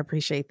good, Laura. I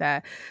appreciate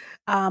that.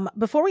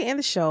 Before we end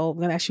the show, I'm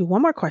going to ask you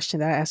one more question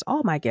that I ask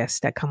all my guests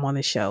that come on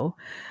the show.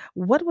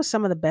 What was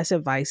some of the best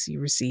advice you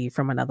received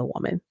from another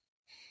woman?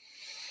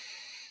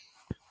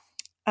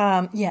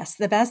 Yes,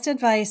 the best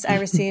advice I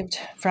received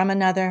from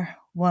another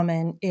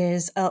woman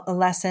is a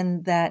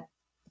lesson that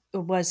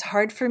was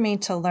hard for me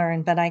to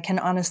learn, but I can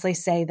honestly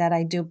say that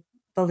I do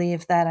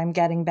believe that I'm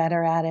getting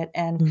better at it.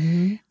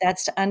 And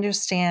that's to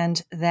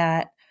understand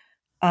that,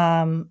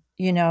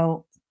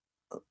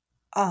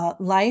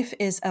 life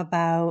is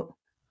about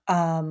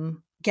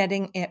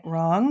getting it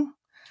wrong,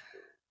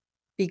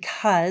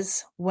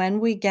 because when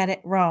we get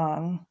it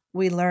wrong,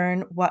 we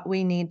learn what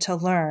we need to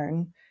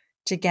learn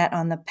to get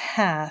on the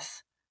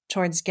path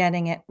towards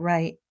getting it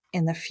right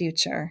in the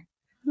future.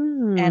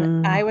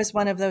 And I was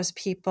one of those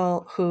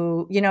people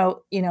who,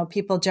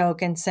 people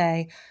joke and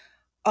say,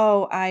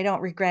 "Oh, I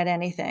don't regret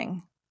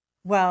anything."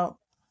 Well,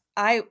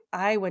 I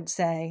would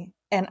say,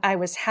 and I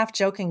was half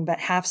joking, but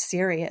half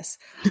serious.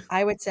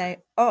 I would say,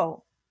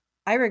 "Oh,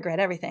 I regret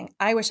everything.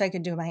 I wish I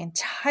could do my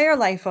entire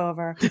life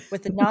over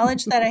with the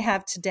knowledge that I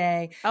have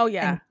today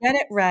and get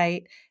it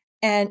right."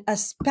 And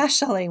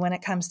especially when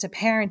it comes to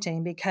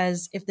parenting,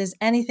 because if there's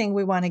anything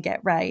we want to get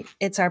right,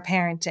 it's our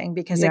parenting,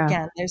 because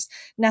again, there's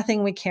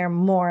nothing we care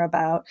more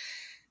about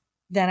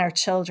than our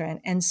children.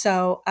 And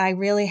so I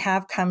really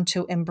have come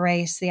to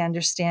embrace the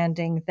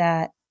understanding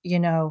that,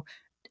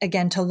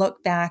 again, to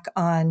look back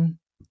on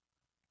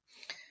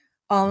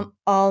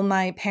all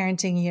my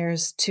parenting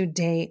years to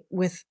date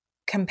with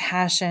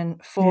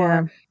compassion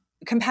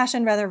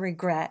rather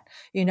regret.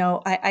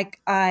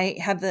 I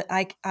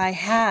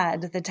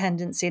had the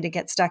tendency to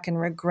get stuck in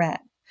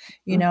regret,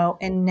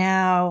 and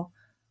now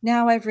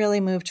I've really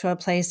moved to a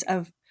place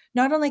of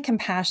not only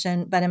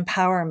compassion, but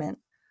empowerment.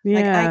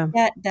 Like, I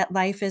get that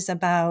life is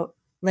about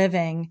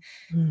living.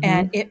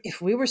 And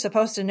if we were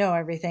supposed to know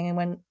everything and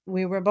when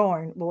we were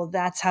born, well,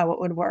 that's how it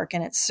would work.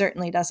 And it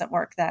certainly doesn't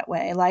work that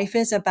way. Life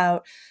is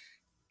about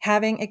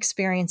having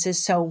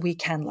experiences so we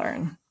can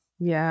learn.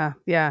 Yeah.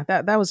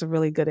 That was a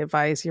really good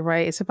advice. You're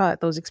right. It's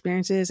about those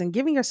experiences and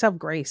giving yourself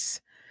grace.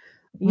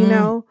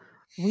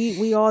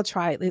 We all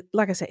try it.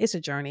 Like I said, it's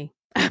a journey.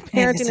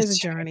 Parenting is a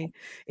journey.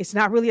 It's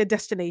not really a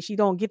destination. You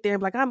don't get there and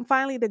be like, I'm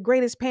finally the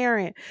greatest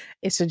parent.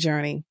 It's a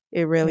journey.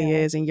 It really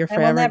is. And you're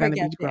forever going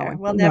to be growing.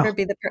 We'll never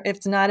be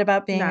it's not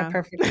about being a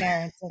perfect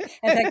parent. In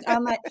fact,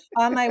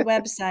 on my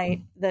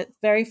website, the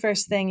very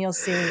first thing you'll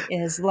see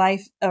is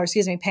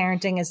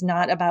parenting is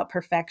not about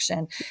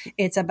perfection.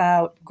 It's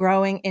about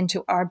growing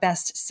into our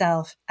best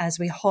self as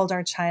we hold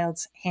our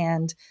child's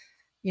hand,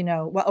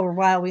 or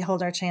while we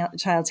hold our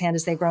child's hand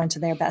as they grow into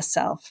their best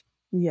self.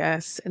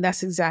 Yes, and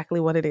that's exactly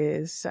what it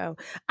is. So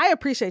I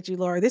appreciate you,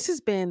 Laura. This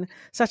has been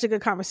such a good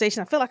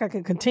conversation. I feel like I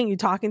can continue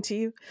talking to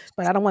you,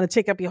 but I don't want to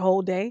take up your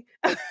whole day.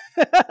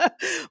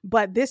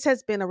 But this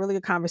has been a really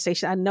good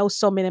conversation. I know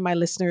so many of my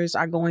listeners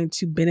are going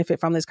to benefit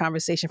from this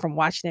conversation, from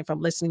watching it,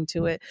 from listening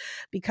to it,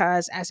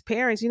 because as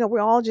parents, we're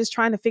all just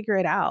trying to figure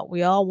it out.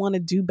 We all want to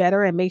do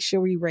better and make sure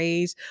we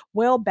raise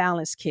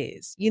well-balanced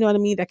kids, you know what I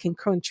mean, that can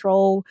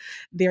control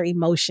their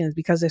emotions,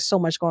 because there's so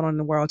much going on in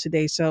the world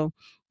today. So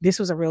this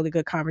was a really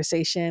good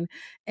conversation.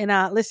 And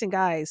listen,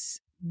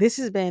 guys, this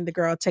has been the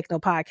Girl Techno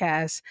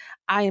Podcast.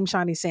 I am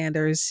Shawnee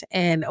Sanders,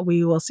 and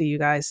we will see you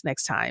guys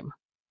next time.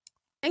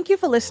 Thank you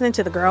for listening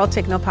to the Girl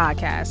Techno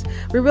Podcast.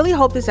 We really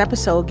hope this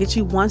episode gets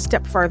you one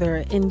step further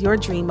in your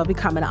dream of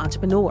becoming an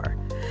entrepreneur.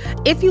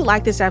 If you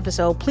like this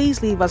episode,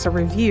 please leave us a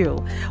review.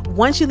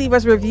 Once you leave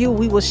us a review,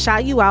 we will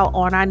shout you out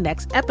on our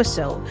next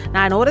episode.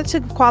 Now, in order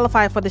to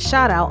qualify for the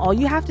shout out, all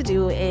you have to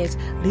do is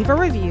leave a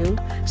review,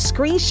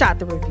 screenshot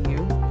the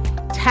review,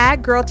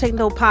 tag Girl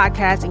Techno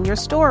Podcast in your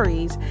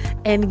stories,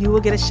 and you will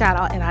get a shout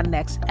out in our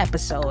next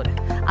episode.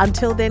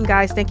 Until then,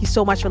 guys, thank you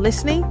so much for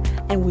listening,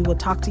 and we will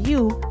talk to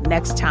you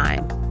next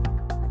time.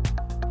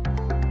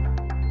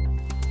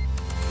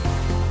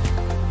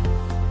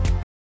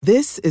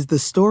 This is the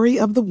story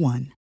of the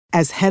one.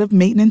 As head of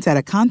maintenance at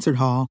a concert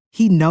hall,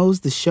 he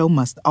knows the show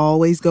must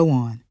always go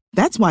on.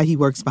 That's why he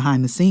works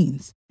behind the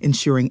scenes,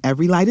 ensuring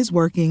every light is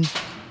working,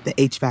 the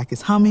HVAC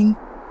is humming,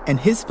 and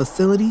his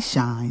facility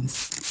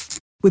shines.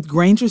 With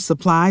Grainger's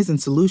supplies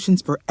and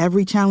solutions for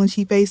every challenge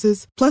he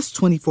faces, plus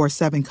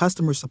 24/7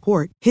 customer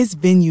support, his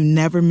venue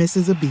never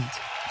misses a beat.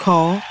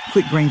 Call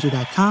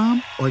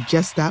quickgrainger.com or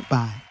just stop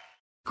by.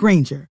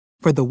 Grainger,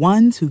 for the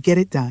ones who get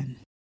it done.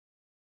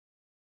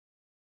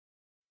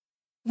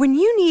 When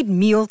you need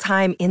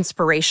mealtime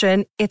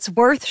inspiration, it's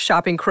worth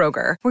shopping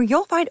Kroger, where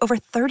you'll find over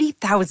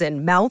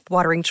 30,000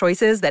 mouth-watering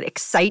choices that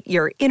excite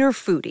your inner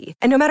foodie.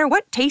 And no matter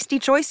what tasty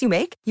choice you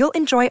make, you'll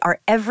enjoy our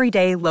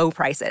everyday low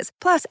prices,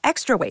 plus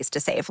extra ways to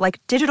save,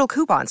 like digital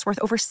coupons worth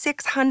over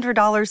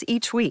 $600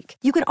 each week.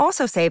 You can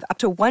also save up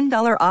to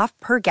 $1 off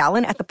per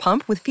gallon at the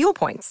pump with fuel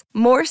points.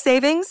 More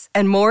savings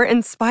and more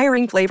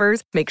inspiring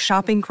flavors make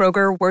shopping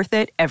Kroger worth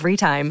it every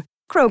time.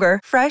 Kroger,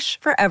 fresh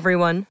for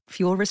everyone.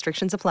 Fuel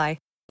restrictions apply.